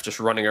and death, just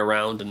running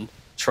around and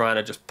trying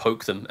to just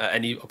poke them at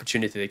any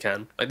opportunity they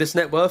can. Like this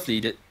net worth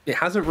lead, it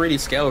hasn't really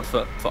scaled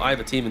for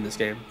either team in this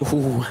game.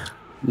 Ooh,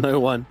 no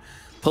one.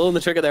 Pulling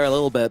the trigger there a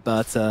little bit,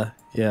 but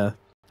yeah.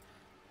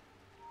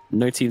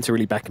 No team to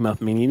really back him up.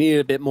 I mean, you need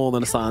a bit more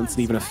than a silence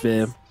and even a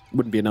fear.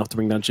 Wouldn't be enough to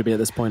bring down Chibi at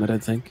this point, I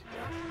don't think.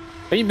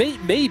 I mean,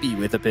 maybe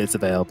with a Pierce the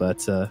Veil,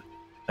 but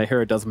I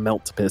hear it does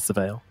melt to Pierce the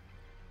Veil.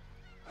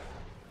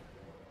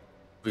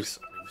 We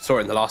saw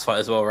it in the last fight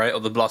as well, right? Or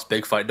the last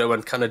big fight. No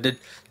one kind of did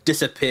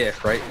disappear,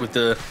 right? With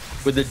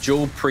the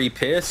dual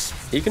pre-Pierce,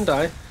 he can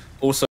die.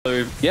 Also,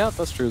 yeah,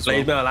 that's true as well.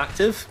 Blade Mail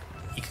active,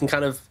 he can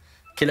kind of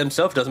kill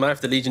himself. Doesn't matter if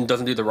the Legion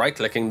doesn't do the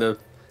right-clicking. The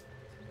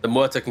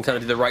Muerta can kind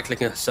of do the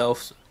right-clicking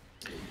herself.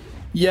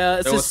 Yeah,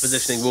 it's Noah's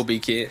positioning will be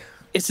key.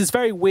 It's this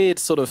very weird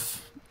sort of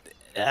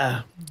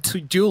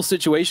dual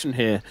situation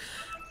here,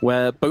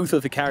 where both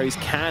of the carries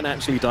can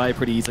actually die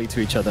pretty easily to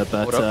each other,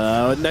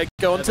 but no,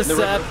 go on to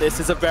Seb.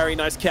 This is a very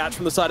nice catch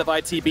from the side of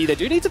ITB. They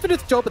do need to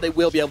finish the job, but they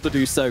will be able to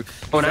do so.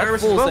 Oh, and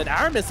Aramis as well. And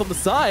Aramis on the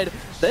side.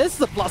 There's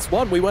the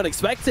 +1 we weren't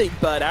expecting,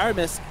 but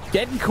Aramis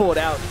getting caught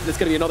out. There's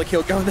going to be another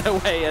kill going their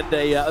way, and a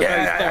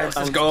very fair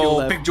let's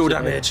go. Big dual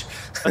damage.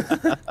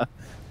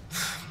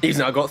 He's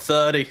now got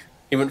 30.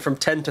 He went from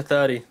 10 to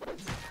 30.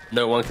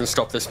 No one can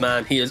stop this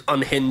man. He is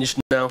unhinged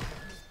now.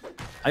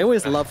 I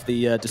always love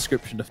the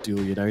description of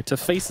Duel, you know. To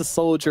face a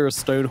soldier or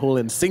Stonehall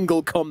in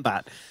single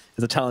combat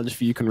is a challenge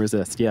for you can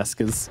resist. Yes,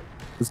 because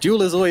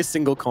Duel is always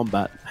single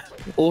combat.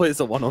 Always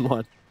a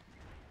one-on-one.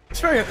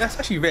 That's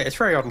actually rare. It's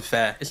very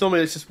unfair. It's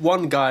normally just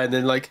one guy and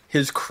then like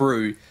his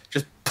crew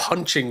just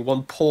punching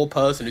one poor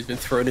person who's been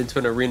thrown into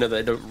an arena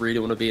they don't really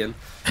want to be in.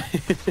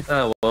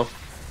 Oh well.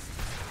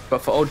 But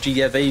for OG,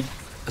 yeah,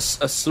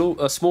 a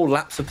small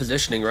lapse of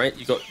positioning, right?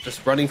 You got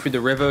just running through the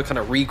river, kind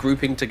of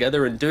regrouping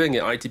together and doing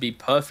it. ITB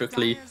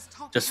perfectly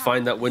just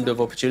find that window of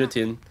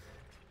opportunity, and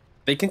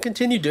they can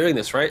continue doing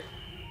this, right?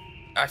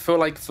 I feel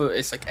like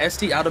it's like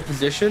SD out of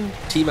position,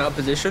 team out of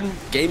position,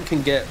 game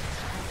can get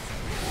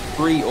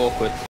pretty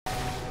awkward.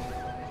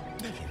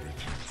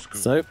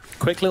 So,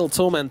 quick little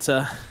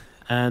Tormentor,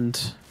 and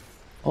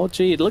OG,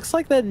 it looks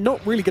like they're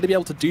not really going to be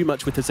able to do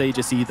much with this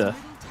Aegis either.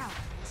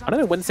 I don't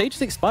know, when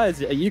Aegis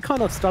expires, are you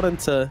kind of starting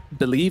to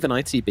believe in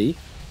ITB?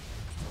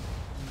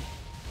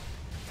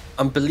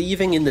 I'm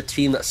believing in the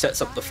team that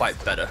sets up the fight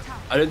better.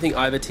 I don't think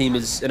either team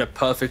is in a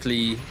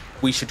perfectly,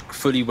 we should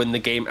fully win the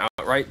game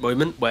outright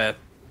moment where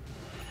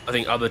I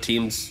think other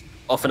teams,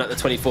 often at the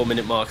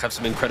 24-minute mark, have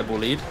some incredible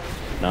lead.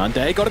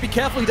 Nande, gotta be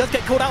careful, he does get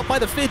caught out by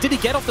the fear. Did he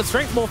get off the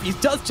strength morph? He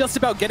does just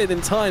about get it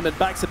in time and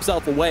backs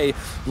himself away.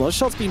 A lot of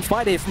shots being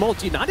fired here from OG.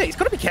 Nande, he's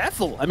gotta be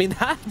careful. I mean,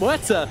 that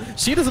Muerta,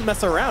 she doesn't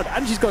mess around,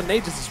 and she's got an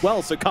Aegis as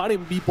well, so can't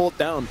even be brought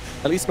down,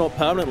 at least not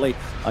permanently.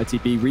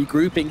 ITB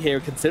regrouping here,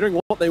 considering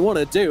what they want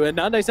to do, and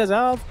Nande says,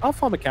 I'll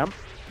farm a camp.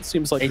 It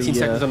seems like 18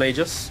 seconds on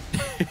Aegis.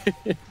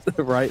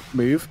 The right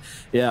move.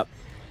 Yeah,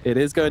 it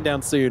is going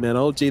down soon, and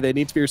OG, they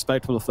need to be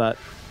respectful of that.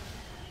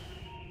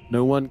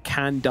 No one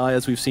can die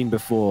as we've seen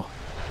before.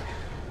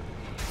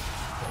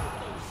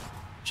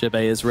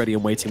 Chibe is ready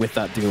and waiting with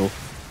that duel.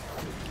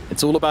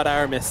 It's all about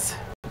Aramis.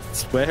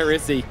 Where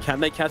is he? Can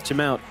they catch him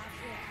out?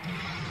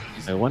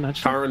 No one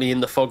actually. Currently in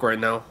the fog right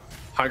now.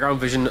 High ground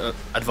vision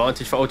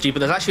advantage for OG, but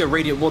there's actually a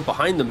Radiant Ward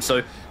behind them,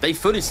 so they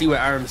fully see where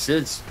Aramis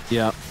is.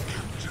 Yeah.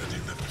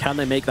 Can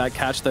they make that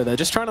catch, though? They're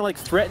just trying to like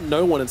threaten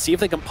no one and see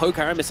if they can poke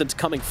Aramis into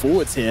coming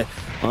forwards here.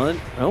 Oh,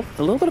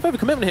 a little bit of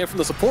overcommitment here from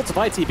the supports of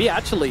ITB,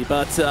 actually,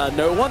 but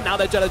no one. Now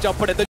they're going to jump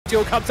on it. The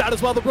duel comes out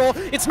as well. The brawl,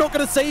 it's not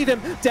going to save him.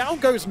 Down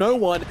goes no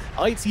one.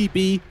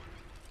 ITB,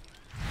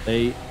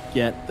 they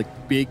get the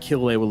big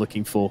kill they were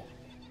looking for.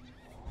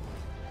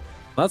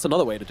 That's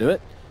another way to do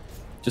it.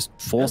 Just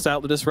force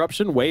out the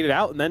disruption, wait it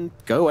out, and then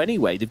go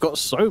anyway. They've got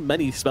so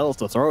many spells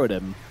to throw at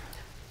him.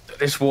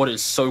 This ward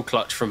is so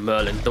clutch from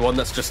Merlin. The one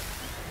that's just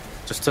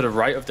to the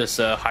right of this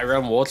high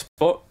round ward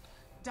spot.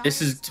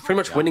 This is pretty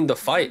much winning the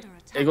fight.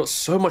 It got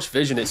so much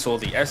vision. It saw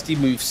the SD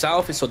move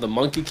south. It saw the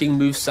Monkey King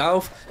move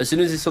south. As soon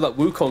as it saw that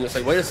Wukong, it's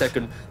like, wait a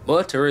second.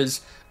 Muerta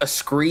is a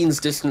screen's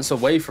distance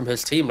away from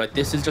his team. Like,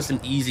 this is just an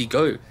easy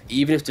go.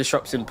 Even if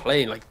Disrupt's in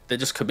play, like, they're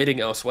just committing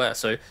elsewhere.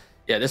 So,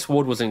 yeah, this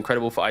ward was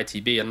incredible for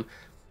ITB. And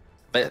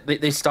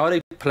they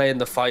started playing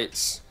the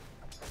fights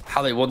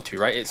how they want to,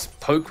 right? It's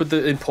poke with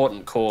the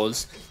important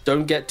cores.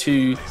 Don't get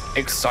too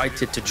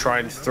excited to try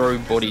and throw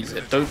bodies.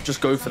 Don't just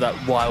go for that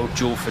wild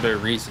duel for no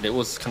reason. It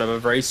was kind of a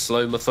very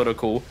slow,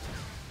 methodical,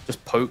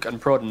 just poke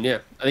and prod. And yeah,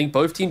 I think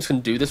both teams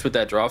can do this with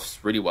their drafts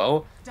really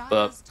well,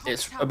 but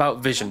it's about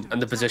vision and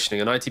the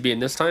positioning. And ITB in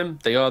this time,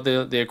 they are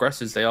the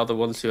aggressors. They are the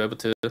ones who are able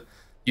to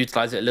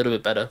utilize it a little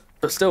bit better.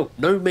 But still,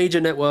 no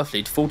major net worth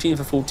lead. 14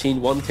 for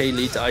 14, 1k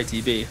lead to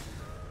ITB.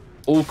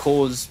 All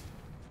cores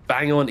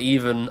bang on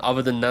even,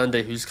 other than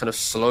Nande, who's kind of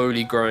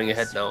slowly growing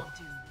ahead now.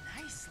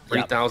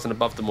 3,000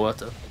 above the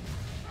Muerta.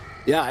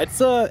 Yeah,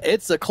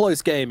 it's a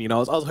close game. You know, I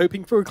was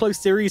hoping for a close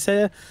series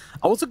here.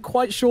 I wasn't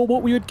quite sure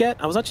what we would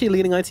get. I was actually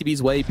leaning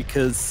ITB's way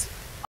because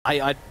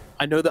I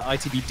know that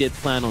ITB did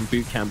plan on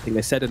boot camping.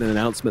 They said in an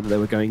announcement that they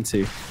were going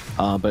to,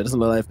 but it doesn't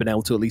look like they've been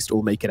able to at least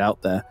all make it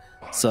out there.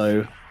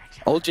 So,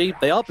 OG,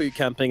 they are boot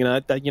camping, and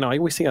I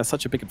always think that's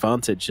such a big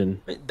advantage.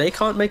 And they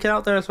can't make it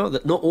out there as well.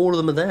 That not all of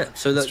them are there,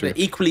 so that they're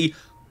equally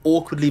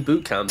awkwardly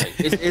boot camping.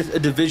 It's a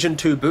Division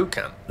 2 boot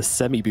camp. The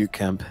semi boot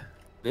camp.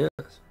 Yes.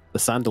 The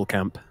sandal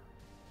camp.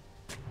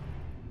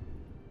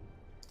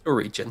 A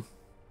region.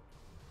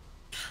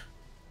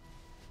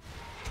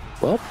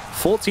 Well,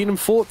 14 and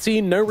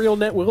 14, no real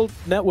net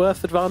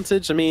worth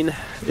advantage. I mean,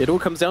 it all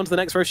comes down to the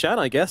next Roshan,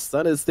 I guess.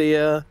 That is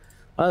the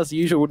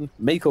usual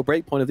make or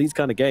break point of these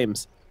kind of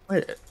games.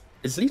 Wait,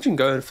 is Legion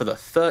going for the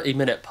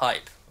 30-minute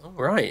pipe? All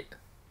right.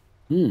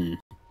 He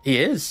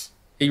is.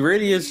 He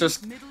really is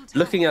just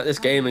looking at this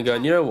game and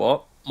going, you know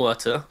what,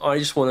 Muerta,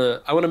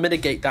 I want to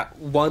mitigate that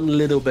one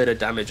little bit of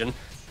damage. And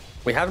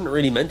we haven't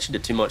really mentioned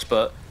it too much,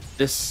 but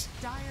this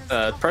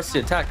press the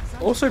attack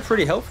also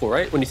pretty helpful,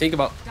 right? When you think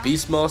about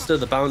Beastmaster,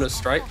 the Boundless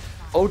Strike,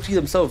 OG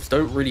themselves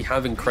don't really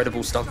have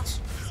incredible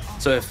stunts.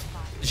 So if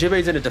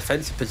Jibe's in a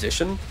defensive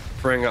position,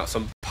 throwing out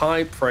some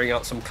pipe, throwing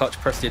out some clutch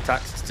press the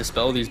attacks to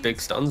dispel these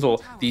big stuns or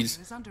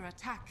these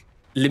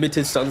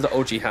limited stuns that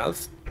OG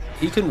have,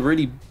 he can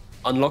really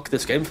unlock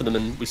this game for them.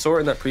 And we saw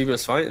it in that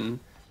previous fight, and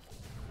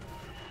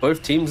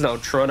both teams now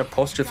trying to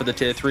posture for the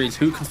tier 3s.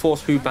 Who can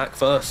force who back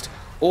first?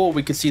 Or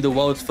we could see the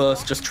world's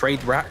first just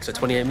trade racks at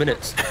 28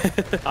 minutes.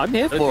 I'm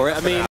here for it.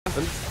 I mean,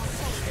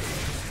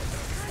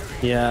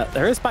 yeah,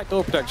 there is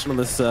backdoor protection on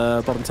this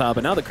bottom tower,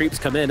 but now the creeps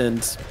come in,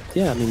 and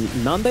yeah, I mean,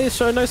 Nande is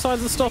showing no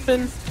signs of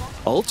stopping.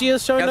 Ulgi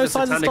is showing no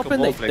signs of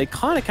stopping. They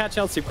kind of catch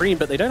out Supreme,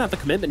 but they don't have the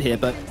commitment here.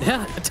 But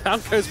yeah,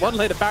 down goes one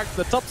later back to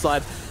the top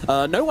side.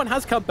 No one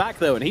has come back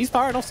though, and he's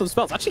firing off some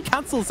spells. Actually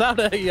cancels out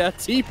a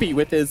TP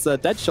with his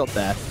dead shot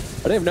there.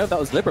 I don't even know if that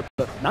was deliberate,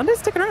 but Nande's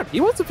sticking around.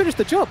 He wants to finish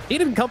the job. He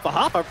didn't come for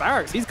half our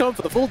barracks. He's going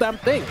for the full damn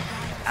thing.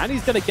 And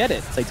he's going to get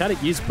it.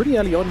 Satanic used pretty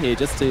early on here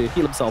just to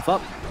heal himself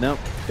up. No,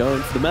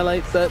 going for the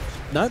melee, but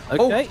no,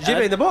 okay. Oh,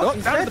 Jibe in the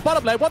bottom. Down to the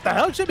bottom lane. What the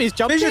hell? Jimmy's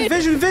jumped in.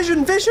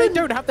 Vision. They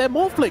don't have their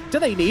Morphling. Do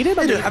they need it?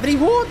 They don't have any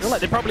wards.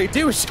 Like they probably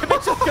do.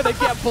 Jimmy's just going to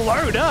get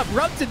blown up,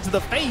 runs into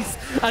the face,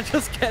 and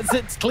just gets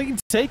it clean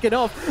taken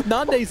off.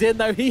 Nande's in,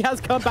 though. He has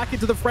come back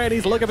into the fray, and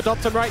he's looking for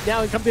Dobson right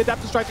now. And comes the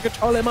Adaptive Strike to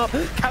control him up.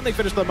 Can they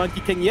finish the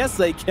Monkey King? Yes,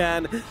 they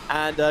can.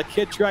 And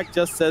Kid Track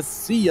just says,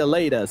 see you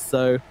later.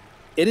 So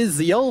it is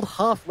the old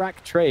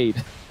half-rack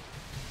trade.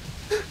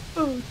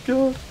 Oh,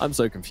 God. I'm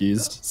so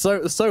confused.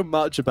 So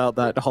much about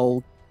that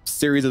whole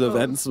series of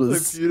events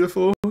was so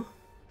beautiful.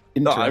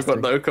 No, I've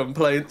got no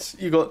complaints.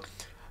 You got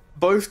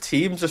both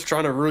teams just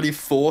trying to really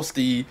force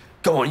the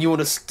go on, you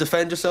want to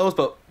defend yourselves,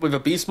 but with a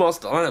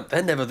Beastmaster lineup,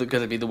 they're never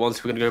going to be the ones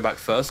who are going to go back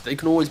first. They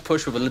can always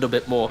push with a little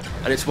bit more,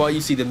 and it's why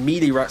you see the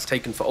melee rats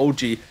taken for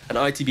OG and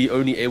ITB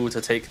only able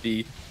to take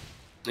the,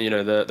 you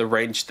know, the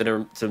range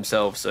to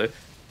themselves. So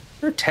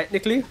they're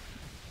technically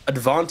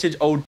advantage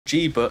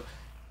OG, but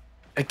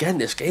again,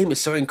 this game is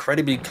so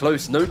incredibly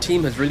close. No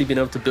team has really been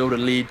able to build a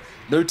lead.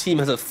 No team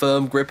has a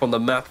firm grip on the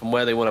map and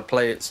where they want to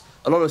play. It's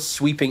a lot of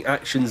sweeping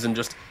actions and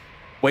just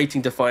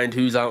waiting to find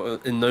who's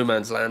out in no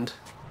man's land.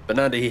 But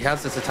Nande, he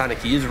has the Satanic.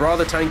 He is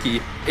rather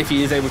tanky if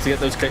he is able to get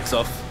those clicks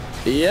off.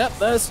 Yep,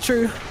 that's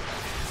true.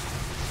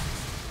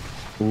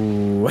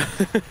 Ooh,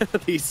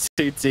 these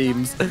two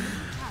teams.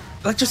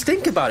 Like, just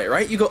think about it,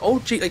 right? You got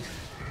OG, like,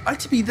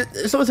 ITB,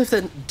 it's not as if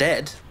they're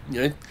dead,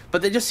 you know,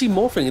 but they just see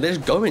Morphling and they're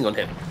just going on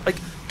him. Like,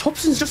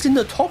 Thompson's just in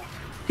the top.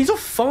 He's off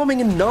farming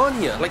in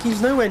Narnia. Like,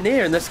 he's nowhere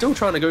near, and they're still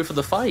trying to go for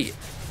the fight.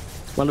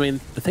 Well, I mean,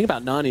 the thing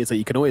about Narnia is that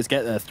you can always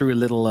get there through a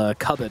little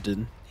cupboard,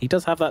 and he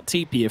does have that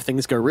TP if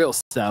things go real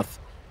south.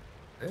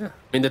 Yeah. I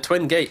mean, the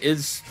Twin Gate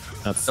is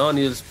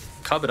Narnia's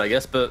cupboard, I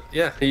guess, but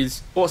yeah,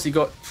 what's he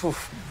got?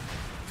 Oof.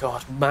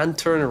 God,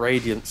 Manta and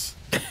Radiance.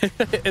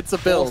 It's a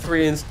build. All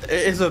three it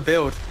is a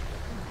build.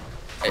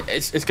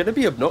 It's going to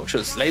be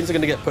obnoxious. Lanes are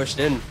going to get pushed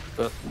in,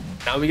 but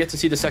now we get to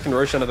see the second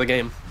Roshan of the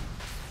game.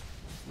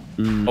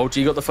 OG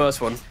got the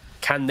first one.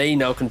 Can they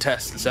now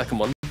contest the second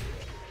one?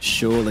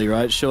 Surely,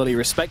 right? Surely.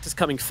 Respect is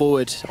coming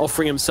forward,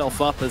 offering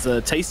himself up as a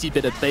tasty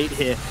bit of bait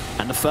here.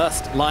 And the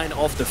first line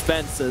of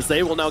defense as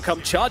they will now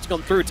come charging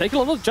on through. Taking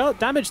a lot of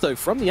damage, though,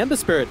 from the Ember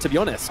Spirit, to be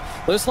honest.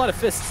 Those Sleight of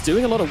Fists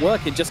doing a lot of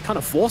work in just kind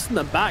of forcing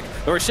them back.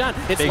 The Roshan,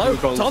 it's big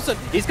low. Thompson,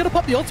 he's going to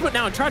pop the ultimate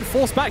now and try to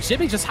force back.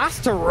 Jimmy just has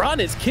to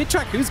run. It's Kid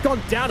Track who's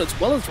gone down, as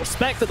well as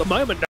Respect at the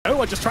moment. No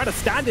one just trying to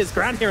stand his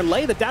ground here and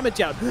lay the damage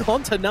out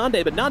onto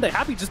Nande. But Nande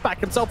happy just back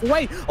himself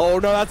away. Oh,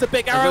 no, that's a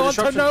big arrow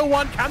onto no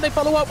one. Can they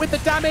follow up with the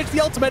damage? The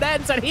ultimate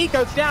ends, and he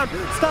goes down.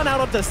 Stun out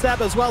onto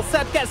Seb as well.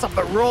 Seb gets up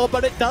the roar,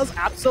 but it does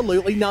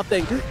absolutely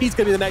nothing. He's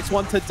going to be the next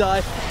one to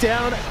die.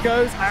 Down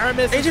goes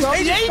Aramis.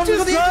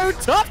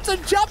 Aegis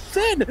Thompson jumps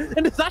in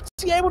and is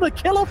actually able to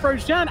kill off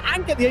Roshan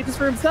and get the Aegis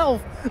for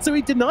himself. So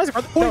he denies it.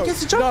 Oh, he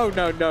gets the jump.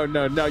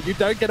 No. You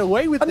don't get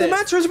away with it. And the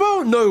Manta as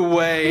well? No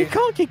way. You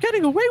can't keep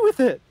getting away with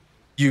it.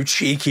 You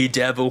cheeky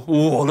devil.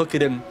 Oh, look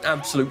at him.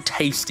 Absolute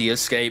tasty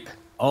escape.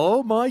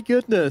 Oh my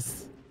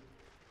goodness.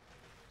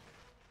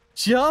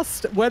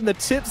 Just when the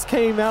tips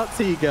came out,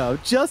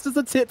 Tigo, just as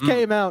the tip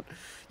came out,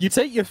 you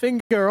take your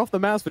finger off the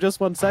mouse for just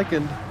 1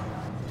 second,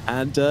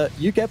 and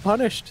you get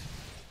punished.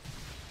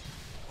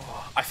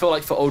 I feel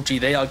like for OG,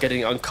 they are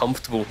getting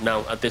uncomfortable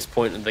now at this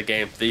point in the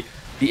game. The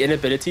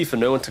inability for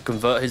no one to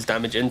convert his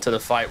damage into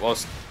the fight,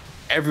 whilst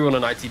everyone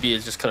on ITB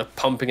is just kind of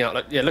pumping out.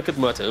 Like, yeah, look at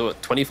Murta,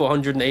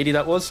 2,480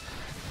 that was.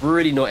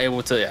 Really not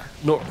able to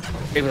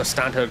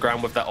stand her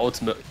ground with that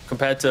ultimate,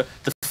 compared to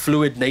the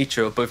fluid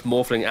nature of both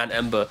Morphling and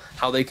Ember,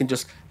 how they can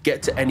just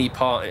get to any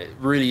part. It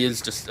really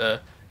is just a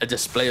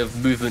display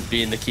of movement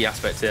being the key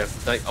aspect here.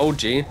 Like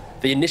OG,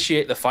 they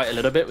initiate the fight a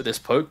little bit with this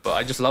poke, but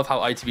I just love how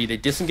ITB, they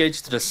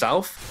disengage to the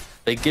south.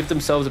 They give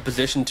themselves a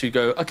position to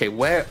go, okay,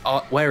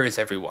 where is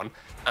everyone?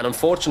 And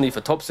unfortunately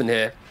for Thompson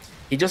here,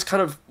 he just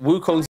kind of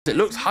Wukongs. It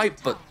looks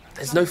hype, but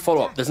there's no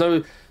follow-up. There's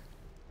no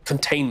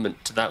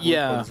containment to that.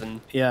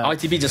 And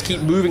ITB just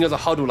keep moving as a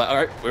huddle, like, all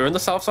right, we're in the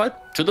south side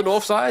to the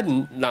north side,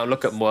 and now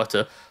look at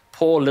Muerta,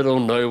 poor little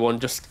no one,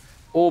 just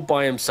all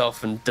by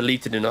himself and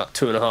deleted in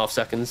 2.5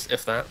 seconds,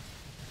 if that.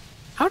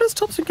 How does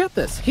Thompson get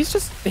this? He's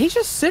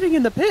just sitting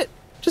in the pit,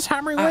 just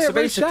hammering away at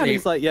Roche down.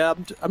 He's like, yeah,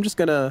 I'm just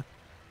gonna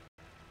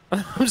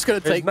take this.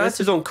 His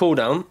mantle is on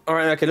cooldown. All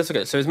right, okay, let's look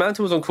at it. So his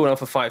mantle was on cooldown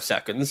for 5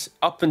 seconds,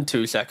 up in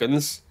 2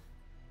 seconds.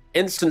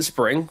 Instant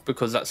spring,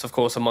 because that's of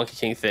course a Monkey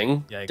King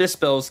thing. Yeah,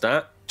 dispels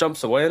that,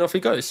 jumps away, and off he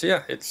goes. So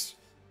yeah,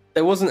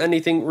 there wasn't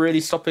anything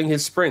really stopping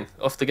his spring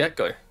off the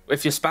get-go.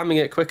 If you're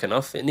spamming it quick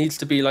enough, it needs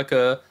to be like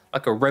a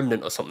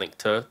remnant or something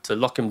to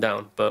lock him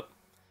down. But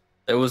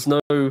there was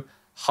no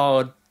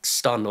hard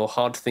stun or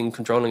hard thing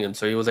controlling him,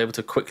 so he was able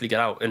to quickly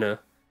get out in a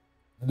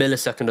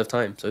millisecond of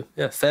time. So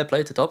yeah, fair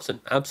play to Thompson.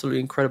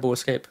 Absolutely incredible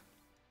escape.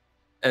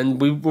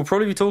 And we will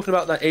probably be talking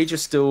about that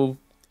Aegis still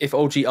if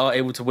OG are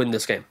able to win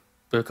this game,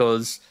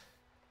 because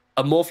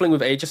a Morphling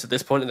with Aegis at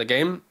this point in the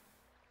game,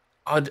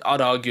 I'd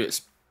argue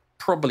it's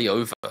probably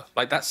over.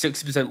 Like that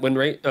 60% win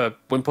rate,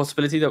 win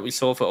possibility that we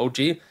saw for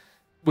OG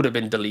would have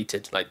been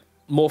deleted. Like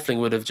Morphling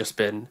would have just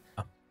been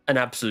an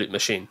absolute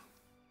machine.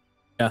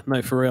 Yeah,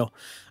 no, for real.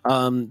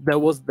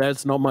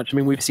 There's not much. I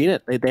mean, we've seen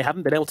it. They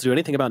haven't been able to do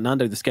anything about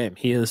Nando this game.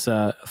 He is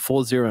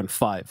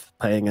 4-0-5,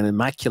 playing an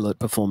immaculate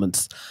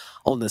performance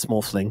on this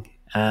Morphling.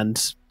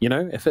 And you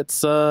know, if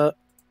it's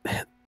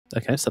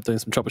okay, stop doing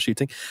some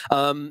troubleshooting.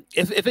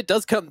 If it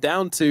does come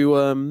down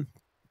to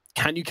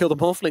can you kill the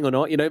Morphling or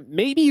not, you know,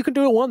 maybe you can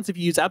do it once if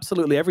you use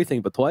absolutely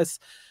everything, but twice,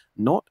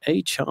 not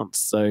a chance.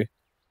 So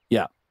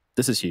yeah,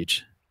 this is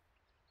huge.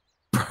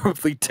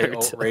 Probably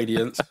don't.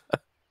 Radiance.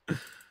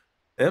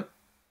 Yep.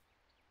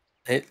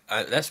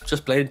 Let's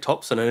just blame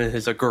Thompson and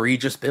his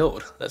egregious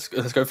build. Let's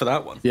go for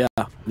that one. Yeah.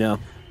 No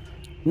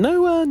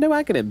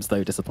Aghanims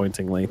though,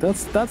 disappointingly.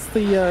 That's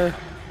the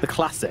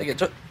classic.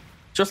 Okay,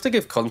 just to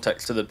give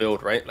context to the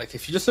build, right? Like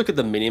if you just look at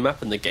the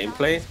minimap and the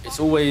gameplay, it's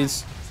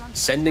always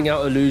sending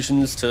out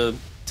illusions to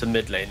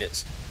mid lane.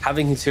 It's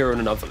having his hero in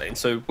another lane.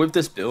 So with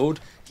this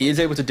build, he is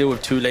able to deal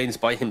with 2 lanes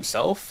by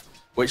himself,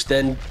 which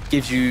then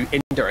gives you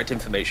indirect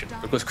information.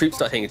 Because creeps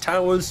start hitting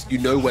towers, you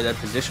know where they're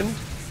positioned.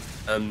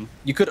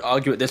 You could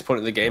argue at this point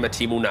in the game, a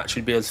team will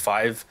naturally be as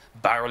 5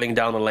 barreling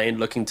down the lane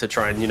looking to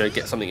try and, you know,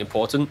 get something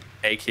important,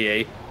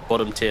 aka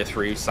bottom tier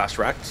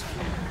 3/racks.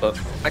 But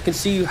I can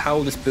see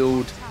how this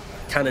build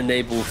can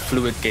enable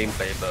fluid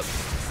gameplay, but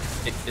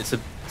it's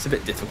a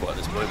bit difficult at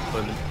this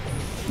moment.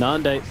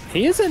 Nande,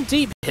 he is in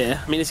deep here.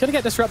 I mean, he's going to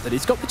get disrupted.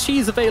 He's got the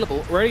cheese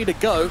available, ready to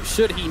go,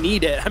 should he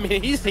need it. I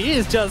mean, he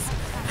is just...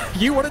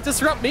 You want to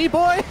disrupt me,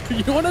 boy?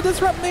 You want to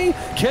disrupt me?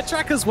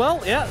 Kitrak as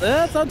well? Yeah,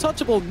 that's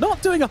untouchable.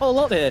 Not doing a whole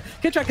lot here.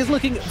 Kitrak is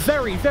looking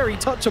very, very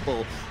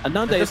touchable. And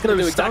Nande is going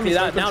to do exactly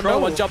that. Now no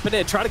one jumping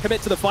in, trying to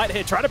commit to the fight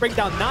here, trying to bring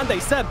down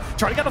Nande. Seb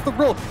trying to get off the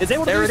roll. Is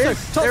able to do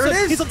so.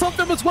 Thompson, he's on top of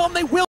him as well, and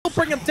they will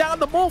bring him down.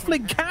 The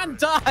Morphling can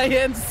die,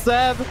 and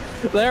Seb,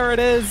 there it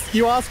is.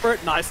 You asked for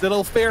it. Nice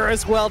little fear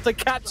as well to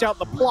catch out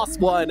the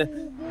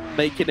 +1.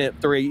 Making it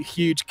 3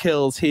 huge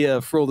kills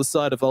here for the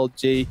side of Old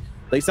G.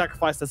 They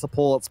sacrificed their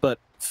supports, but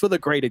for the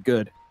greater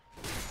good.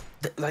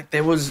 Like,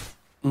 there was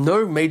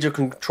no major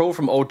control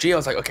from OG. I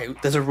was like, okay,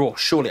 there's a roar,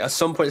 surely at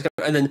some point it's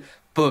gonna... And then,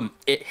 boom,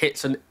 it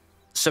hits an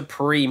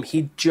Supreme.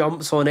 He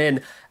jumps on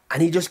in,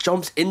 and he just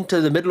jumps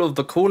into the middle of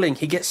the calling.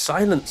 He gets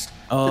silenced.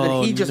 Oh, and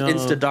then he just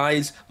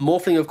insta-dies.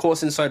 Morphling, of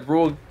course, inside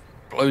roar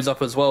blows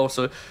up as well.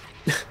 So,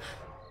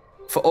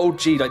 for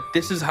OG, like,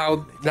 this is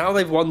how... Now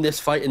they've won this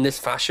fight in this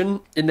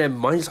fashion. In their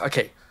minds,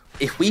 okay,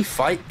 if we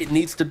fight, it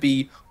needs to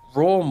be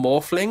raw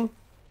Morphling,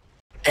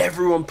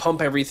 everyone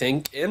pump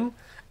everything in,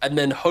 and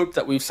then hope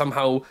that we've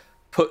somehow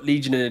put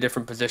Legion in a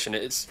different position.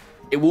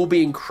 It will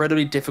be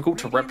incredibly difficult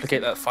to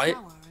replicate that fight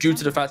due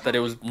to the fact that it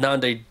was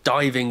Nande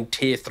diving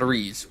tier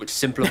 3s, which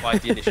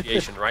simplified the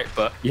initiation, right?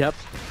 But yep,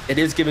 it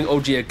is giving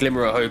OG a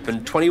glimmer of hope.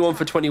 And 21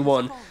 for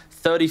 21,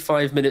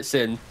 35 minutes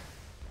in.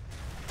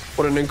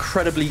 What an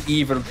incredibly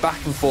even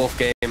back and forth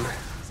game.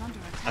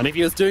 And if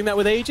he was doing that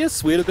with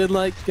Aegis, we'd have been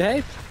like,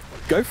 hey,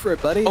 go for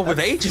it, buddy. Oh, with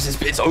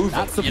Aegis, it's over.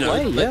 That's the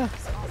play, yeah.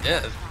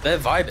 Yeah, they're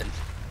vibing.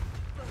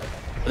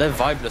 They're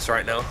vibeless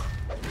right now.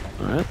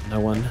 All right, no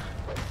one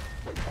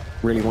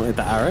really wanted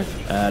the arrow.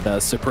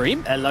 And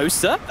Supreme, hello,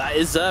 sir. That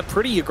is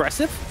pretty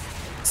aggressive.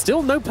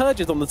 Still no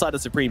purges on the side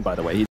of Supreme, by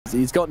the way.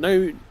 He's got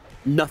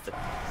nothing.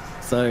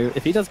 So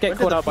if he does get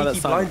caught out by that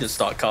side, blinders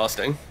start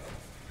casting.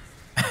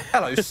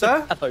 Hello,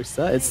 sir. Hello,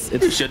 sir.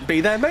 You shouldn't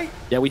be there, mate.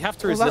 Yeah, we have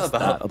to resist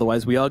that.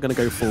 Otherwise, we are going to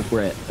go full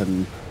Brit,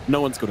 and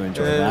no one's going to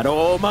enjoy that.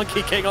 Oh,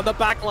 Monkey King on the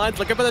back lines,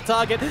 looking for the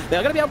target.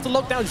 They're going to be able to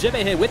lock down Jibe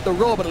here with the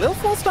Roar, but a little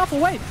full stuff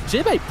away.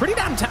 Jibe, pretty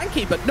damn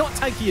tanky, but not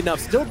tanky enough.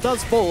 Still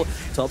does fall.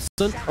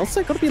 Thompson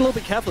also got to be a little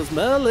bit careful as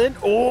Merlin,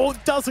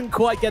 doesn't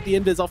quite get the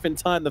invis off in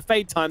time. The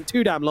fade time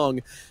too damn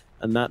long,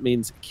 and that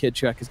means Kid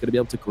Track is going to be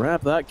able to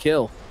grab that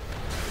kill.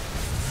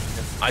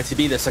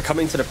 ITB, they're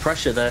succumbing to the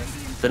pressure there.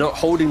 They're not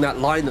holding that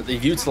line that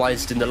they've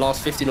utilized in the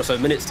last 15 or so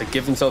minutes to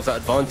give themselves that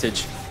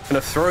advantage. Kind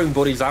of throwing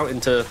bodies out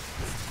into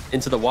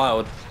the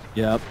wild.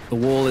 Yeah, the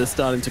wall is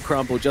starting to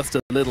crumble just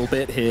a little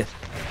bit here.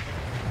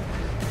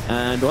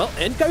 And, well,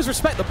 in goes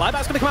Respect. The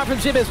buyback's going to come out from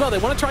Jibe as well. They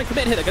want to try and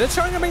commit here. They're going to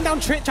try and bring down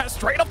Chat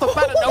straight off the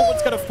bat, and no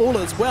one's going to fall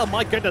as well.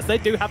 My goodness, they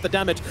do have the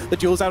damage. The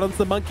duel's out onto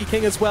the Monkey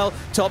King as well.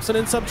 Thompson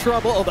in some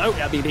trouble, although,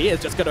 I mean, he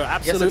is just going to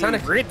absolutely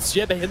rinse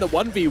Jibe in the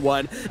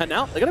 1v1. And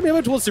now they're going to be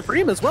able towards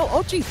Supreme as well.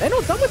 Oh, geez, they're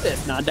not done with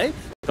this, Nande.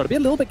 Got to be a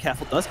little bit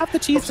careful. Does have the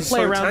Cheese to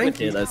play around with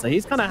here, though, so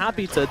he's kind of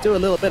happy to do a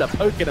little bit of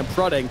poking and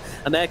prodding.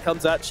 And there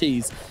comes that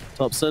Cheese.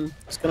 Thompson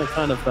is going to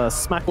kind of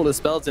smack all his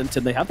spells into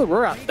him. They have the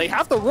Roar out. They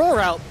have the Roar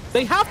out.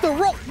 They have the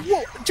Roar.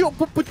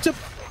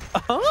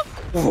 Huh?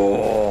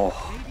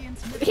 Oh.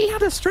 He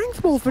had a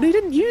strength ball, but he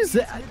didn't use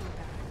it.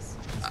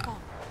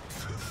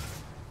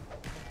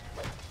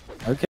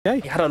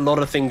 Okay. He had a lot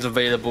of things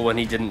available when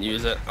he didn't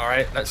use it. All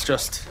right, let's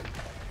just...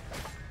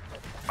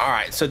 All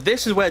right, so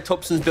this is where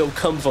Thompson's build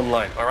comes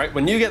online, all right?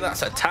 When you get that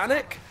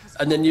Satanic,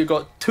 and then you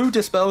got 2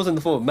 Dispels in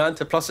the form of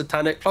Manta plus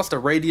Satanic, plus the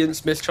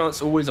Radiance, Mischance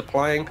always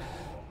applying.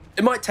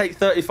 It might take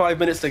 35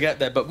 minutes to get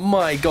there, but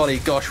my golly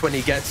gosh, when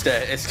he gets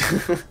there, it's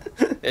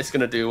it's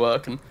going to do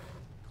work. And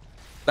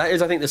that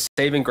is, I think, the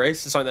saving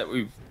grace. It's something that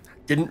we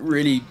didn't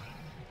really,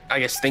 I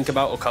guess, think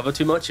about or cover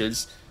too much,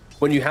 is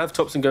when you have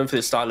Thompson going for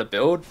this style of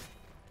build,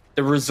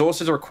 the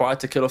resources required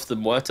to kill off the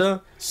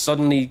Muerta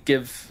suddenly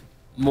give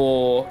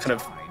more kind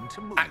of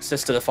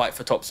access to the fight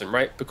for Thompson,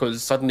 right?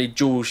 Because suddenly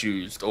Jules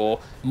used, or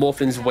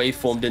Morphlin's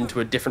waveformed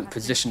into a different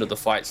position of the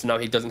fight, so now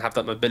he doesn't have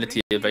that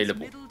mobility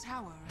available.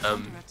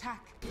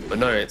 But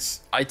no,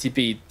 it's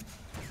ITB.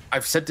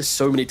 I've said this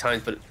so many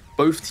times, but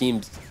both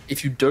teams,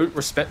 if you don't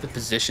respect the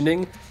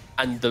positioning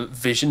and the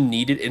vision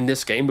needed in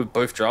this game with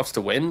both drafts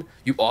to win,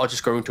 you are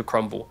just going to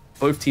crumble.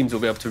 Both teams will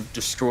be able to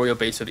destroy your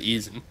base with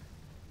ease. And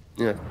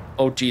yeah,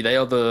 OG, they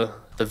are the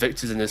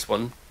victors in this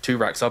one. 2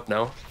 racks up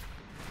now.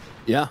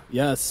 Yeah,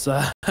 yes,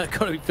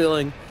 gotta be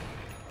feeling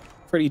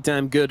pretty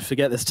damn good to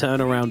get this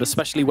turnaround,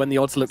 especially when the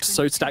odds look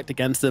so stacked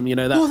against them, you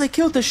know that. Oh, they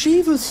killed the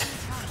Shivas!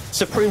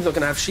 Supreme's not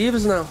gonna have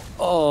Shivas now.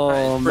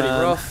 Oh, pretty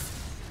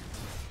rough.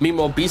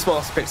 Meanwhile,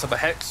 Beastmaster picks up a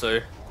Hex, so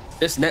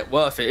this net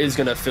worth, it is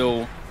gonna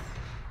feel,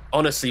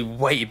 honestly,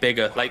 way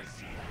bigger. Like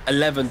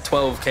 11,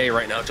 12k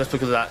right now, just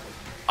because of that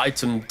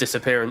item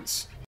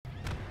disappearance.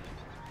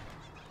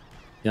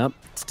 Yep,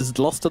 it's just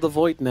lost to the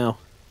void now.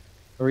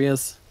 There he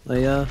is.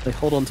 They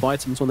hold on to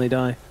items when they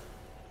die.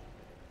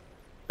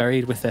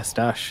 Buried with their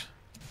stash.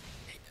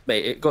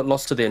 Mate, it got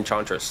lost to the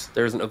Enchantress.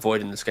 There isn't a void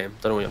in this game.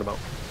 Don't know what you're on about.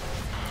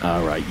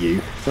 Alright, you.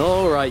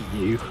 Alright,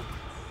 you.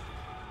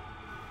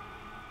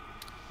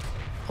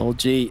 Oh,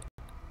 gee.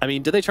 I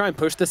mean, do they try and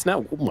push this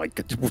now? Oh my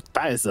god,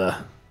 that is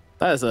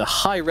a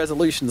high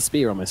resolution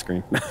spear on my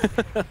screen.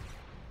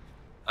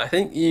 I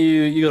think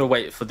you gotta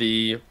wait for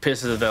the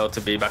Pierces of Veil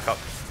to be back up.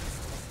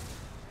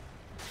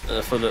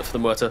 For the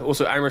Muerta.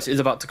 Also, Amorous is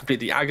about to complete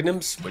the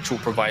Aghanims, which will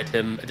provide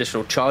him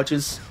additional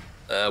charges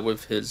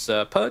with his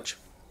Purge,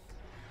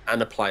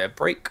 and apply a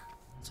break.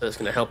 So it's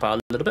going to help out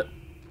a little bit.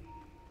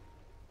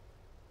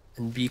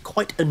 And be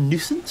quite a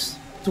nuisance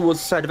towards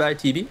the side of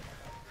ITB.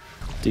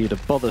 Indeed, a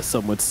bother,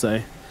 some would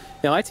say.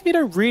 Yeah, ITB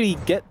don't really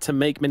get to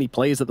make many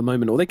plays at the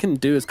moment. All they can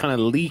do is kind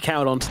of leak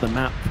out onto the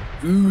map,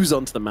 ooze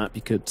onto the map,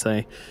 you could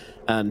say,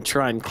 and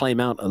try and claim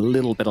out a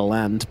little bit of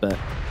land. But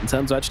in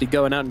terms of actually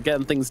going out and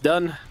getting things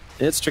done,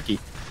 it's tricky.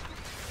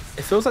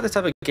 It feels like the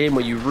type of game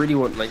where you really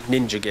want like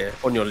ninja gear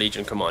on your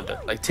Legion commander.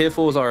 Like tier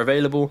 4s are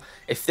available.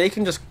 If they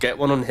can just get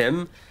one on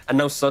him, and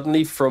now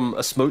suddenly from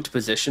a smoked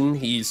position,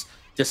 he's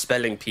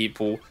dispelling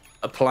people,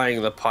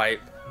 applying the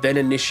pipe, then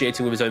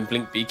initiating with his own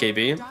blink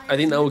BKB. I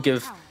think that will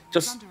give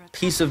just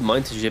peace of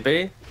mind to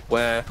Jibe,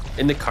 where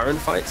in the current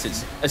fights,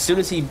 it's as soon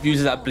as he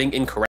uses that blink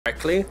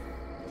incorrectly,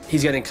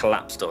 he's getting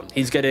collapsed on.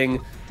 He's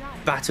getting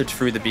battered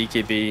through the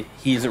BKB.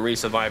 He isn't really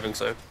surviving,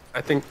 so I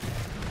think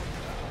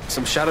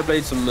some Shadow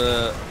Blade, some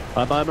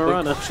bye-bye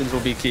Marana options will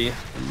be key.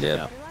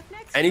 Yeah.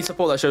 Any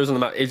support that shows on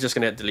the map is just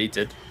going to get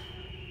deleted.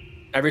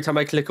 Every time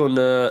I click on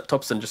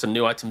Thompson, just a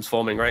new item's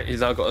forming, right? He's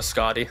now got a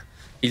Skadi.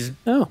 He's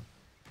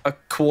a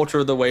quarter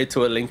of the way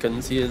to a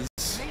Lincoln's. He is.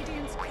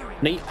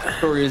 Neat.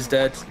 Courier's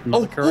dead.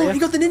 Oh, he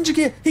got the ninja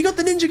gear. He got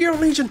the ninja gear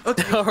on Legion.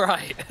 Okay. All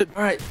right.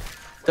 All right.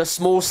 The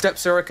small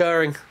steps are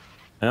occurring.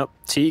 Yep.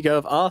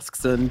 Tigov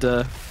asks, and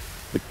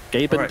But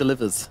Gaben Right.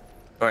 delivers.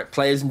 All right,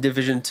 players in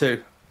Division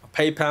 2.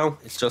 PayPal,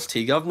 it's just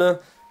T Governor.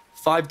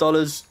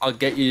 $5, I'll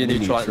get you your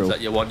neutral items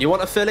that you want. You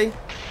want a Philly?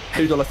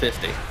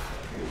 $2.50.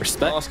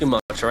 Respect. Not asking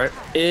much, right?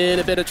 In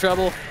a bit of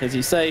trouble, as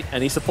you say.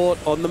 Any support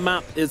on the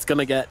map is going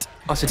to get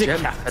Oh, it's a gem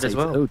head as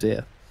well. Oh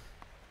dear.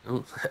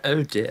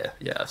 Oh dear,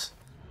 yes.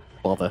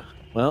 Bother.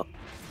 Well,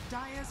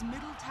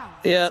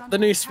 yeah, the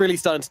noose really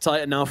starting to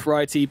tighten now for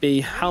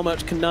ITB. How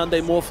much can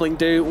Nande Morphling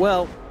do?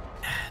 Well,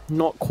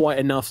 not quite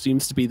enough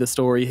seems to be the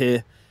story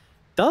here.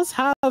 Does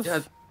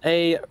have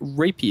a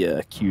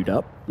Rapier queued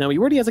up. Now, he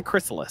already has a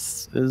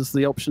Chrysalis. Is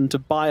the option to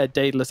buy a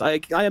Daedalus.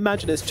 I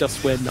imagine it's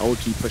just when OG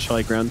push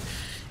high ground.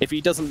 If he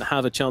doesn't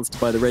have a chance to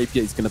buy the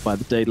Rapier, he's going to buy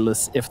the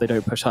Daedalus. If they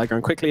don't push high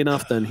ground quickly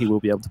enough, then he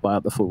will be able to buy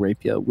out the full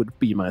Rapier, would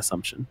be my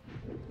assumption.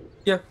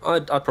 Yeah,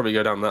 I'd probably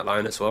go down that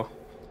line as well.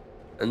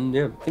 And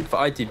yeah, I think for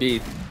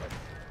ITB,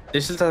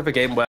 this is the type of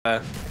game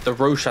where the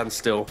Roshan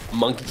still,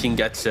 Monkey King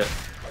gets it.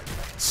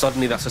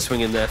 Suddenly that's a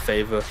swing in their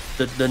favor.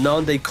 The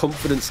Nande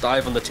confidence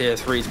dive on the tier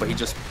 3s where he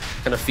just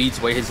kind of feeds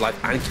away his life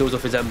and kills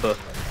off his Ember.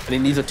 I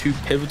mean, these are two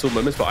pivotal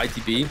moments for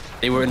ITB.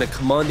 They were in a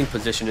commanding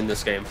position in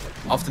this game.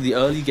 After the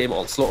early game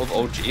onslaught of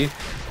OG,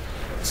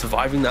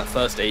 surviving that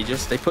first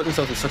Aegis, they put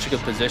themselves in such a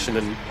good position.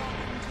 And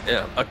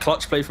yeah, a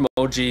clutch play from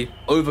OG,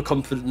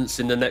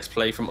 overconfidence in the next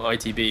play from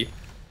ITB.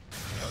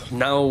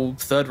 Now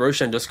third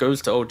Roshan just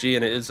goes to OG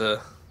and it is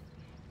a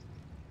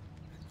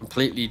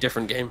completely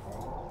different game.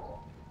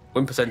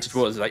 Win percentage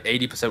was like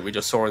 80% we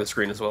just saw on the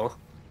screen as well.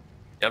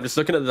 Yeah, I'm just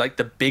looking at like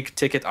the big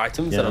ticket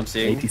items that I'm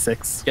seeing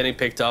 86 getting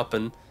picked up,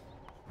 and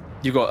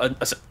you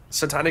got a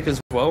Satanic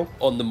as well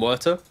on the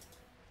Muerta.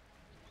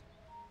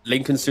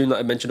 Lincoln soon that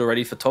I mentioned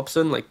already for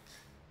Thompson. Like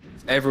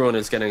everyone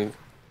is getting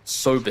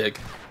so big.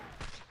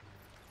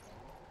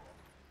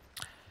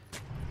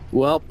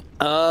 Well,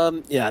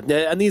 yeah,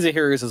 and these are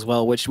heroes as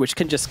well, which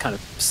can just kind of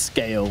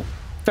scale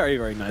very,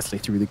 very nicely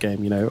through the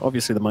game. You know,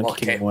 obviously the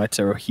Monkey King and Muerta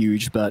are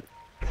huge, but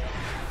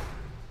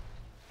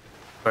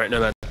all right,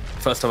 no man.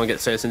 First time I get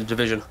to say this in the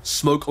division.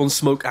 Smoke on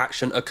smoke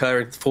action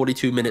occurring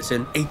 42 minutes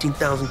in.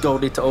 18,000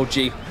 gold into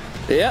OG.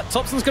 Yeah,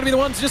 Thompson's going to be the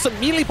one to just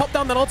immediately pop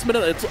down that ultimate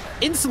and it's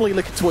instantly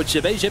looking towards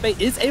Jibbe. Jibbe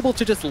is able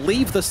to just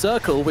leave the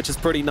circle, which is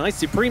pretty nice.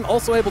 Supreme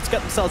also able to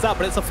get themselves out,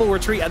 but it's a full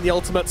retreat and the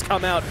ultimates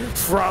come out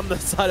from the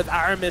side of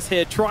Aramis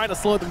here, trying to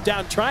slow them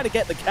down, trying to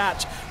get the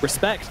catch.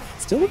 Respect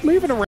still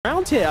moving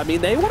around here. I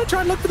mean, they want to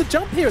try and look for the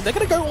jump here, and they're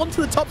going to go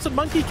onto the Thompson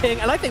Monkey King,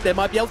 and I think they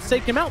might be able to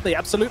take him out. They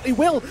absolutely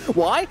will.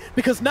 Why?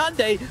 Because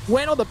Nande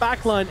went on the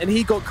back line and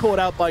he got caught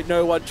out by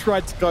no one,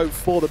 tried to go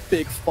for the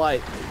big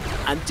fight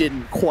and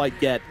didn't quite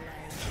get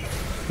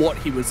what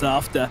he was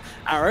after.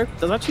 Arrow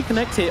does actually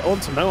connect here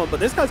onto no one, but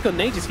this guy's got an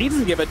Aegis. He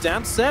doesn't give a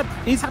damn. Seb,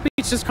 he's happy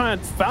to just kind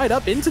of fight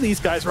up into these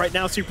guys right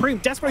now. Supreme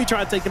desperately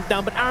trying to take him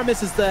down, but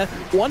Aramis is there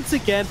once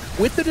again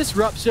with the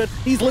disruption.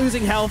 He's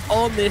losing health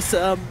on this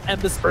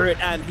Ember Spirit,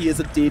 and he is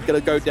indeed going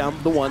to go down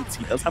the once.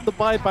 He does have the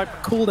buyback.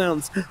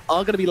 Cooldowns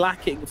are going to be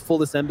lacking for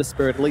this Ember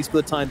Spirit, at least for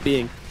the time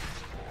being.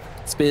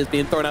 Spears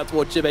being thrown out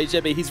towards Jibbe.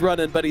 Jibbe, he's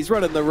running, but he's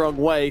running the wrong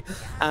way.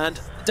 And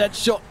dead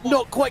shot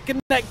not quite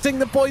connecting.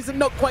 The poison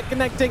not quite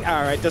connecting.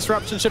 All right,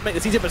 disruption should make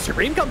this easier, but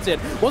Supreme comes in.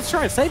 Wants to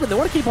try and save him. They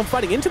want to keep on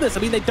fighting into this.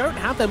 I mean, they don't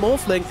have their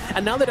Morphling,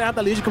 and now they don't have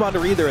their Legion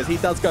Commander either, as he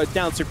does go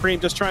down. Supreme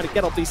just trying to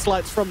get off these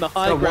slides from the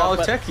high ground,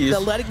 but they're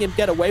letting him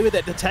get away with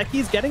it. The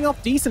Techie's getting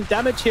off decent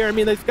damage here. I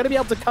mean, they're going to be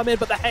able to come in,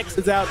 but the Hex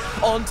is out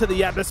onto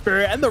the Ember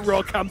Spirit, and the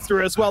Roar comes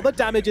through as well. The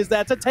damage is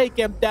there to take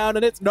him down,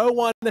 and it's no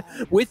one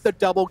with the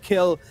double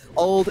kill.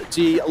 Old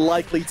G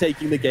likely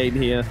taking the game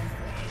here.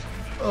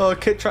 Oh,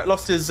 Kit Track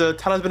lost his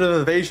Talisman of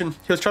Evasion.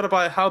 He was trying to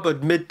buy a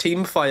halberd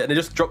mid-team fight and it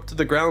just dropped to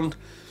the ground.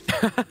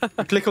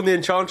 Click on the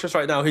Enchantress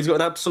right now. He's got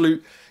an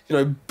absolute,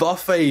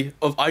 buffet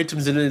of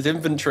items in his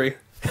inventory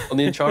on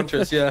the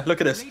Enchantress. Yeah,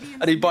 look at this.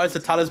 And he buys the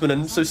Talisman,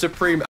 and so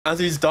Supreme, as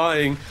he's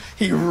dying,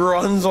 he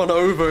runs on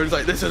over. He's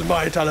like, this is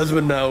my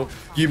Talisman now.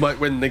 You might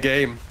win the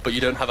game, but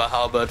you don't have a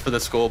halberd for the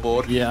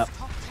scoreboard. Yeah.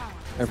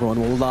 Everyone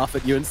will laugh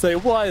at you and say,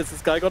 why has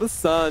this guy got a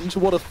Sanj?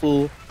 What a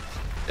fool.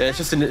 Yeah,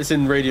 it's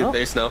in Radiant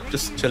base now,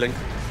 just chilling.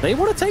 They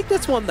want to take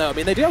this one, though. I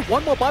mean, they do have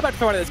one more buyback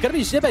for it. It's going to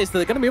be Jibbe, so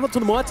they're going to move up to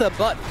the Muerta,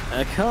 but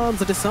Khan's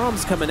the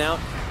disarms coming out.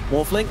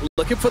 Morphling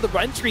looking for the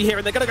entry here,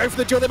 and they're going to go for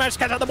the duel. They managed to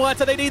catch out the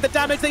Muerta. They need the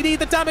damage,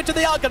 and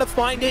they are going to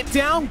find it.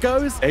 Down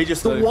goes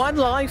the one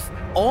life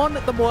on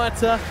the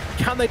Muerta.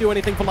 Can they do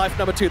anything for life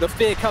number 2? The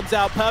fear comes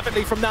out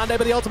perfectly from Nande,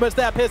 but the ultimate's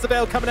there. Pierce the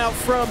Veil coming out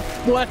from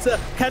Muerta.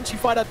 Can she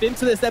fight up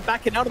into this? They're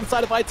backing out on the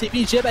side of ITB.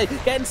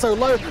 Jibbe getting so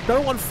low. No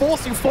one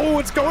forcing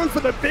forwards, going for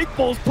the big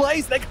balls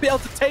plays. They could be able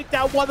to take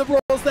down one of the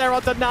Roars there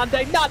onto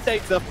Nande.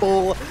 Nande's a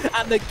fool,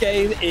 and the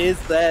game is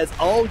theirs.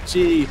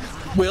 OG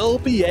will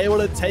be able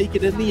to take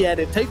it in the end.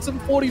 It takes them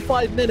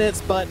 45 minutes,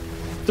 but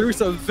through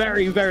some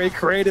very, very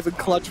creative and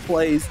clutch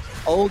plays,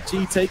 Old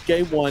G take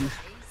game 1.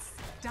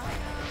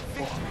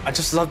 I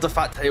just love the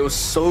fact that it was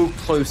so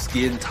close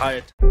the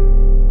entire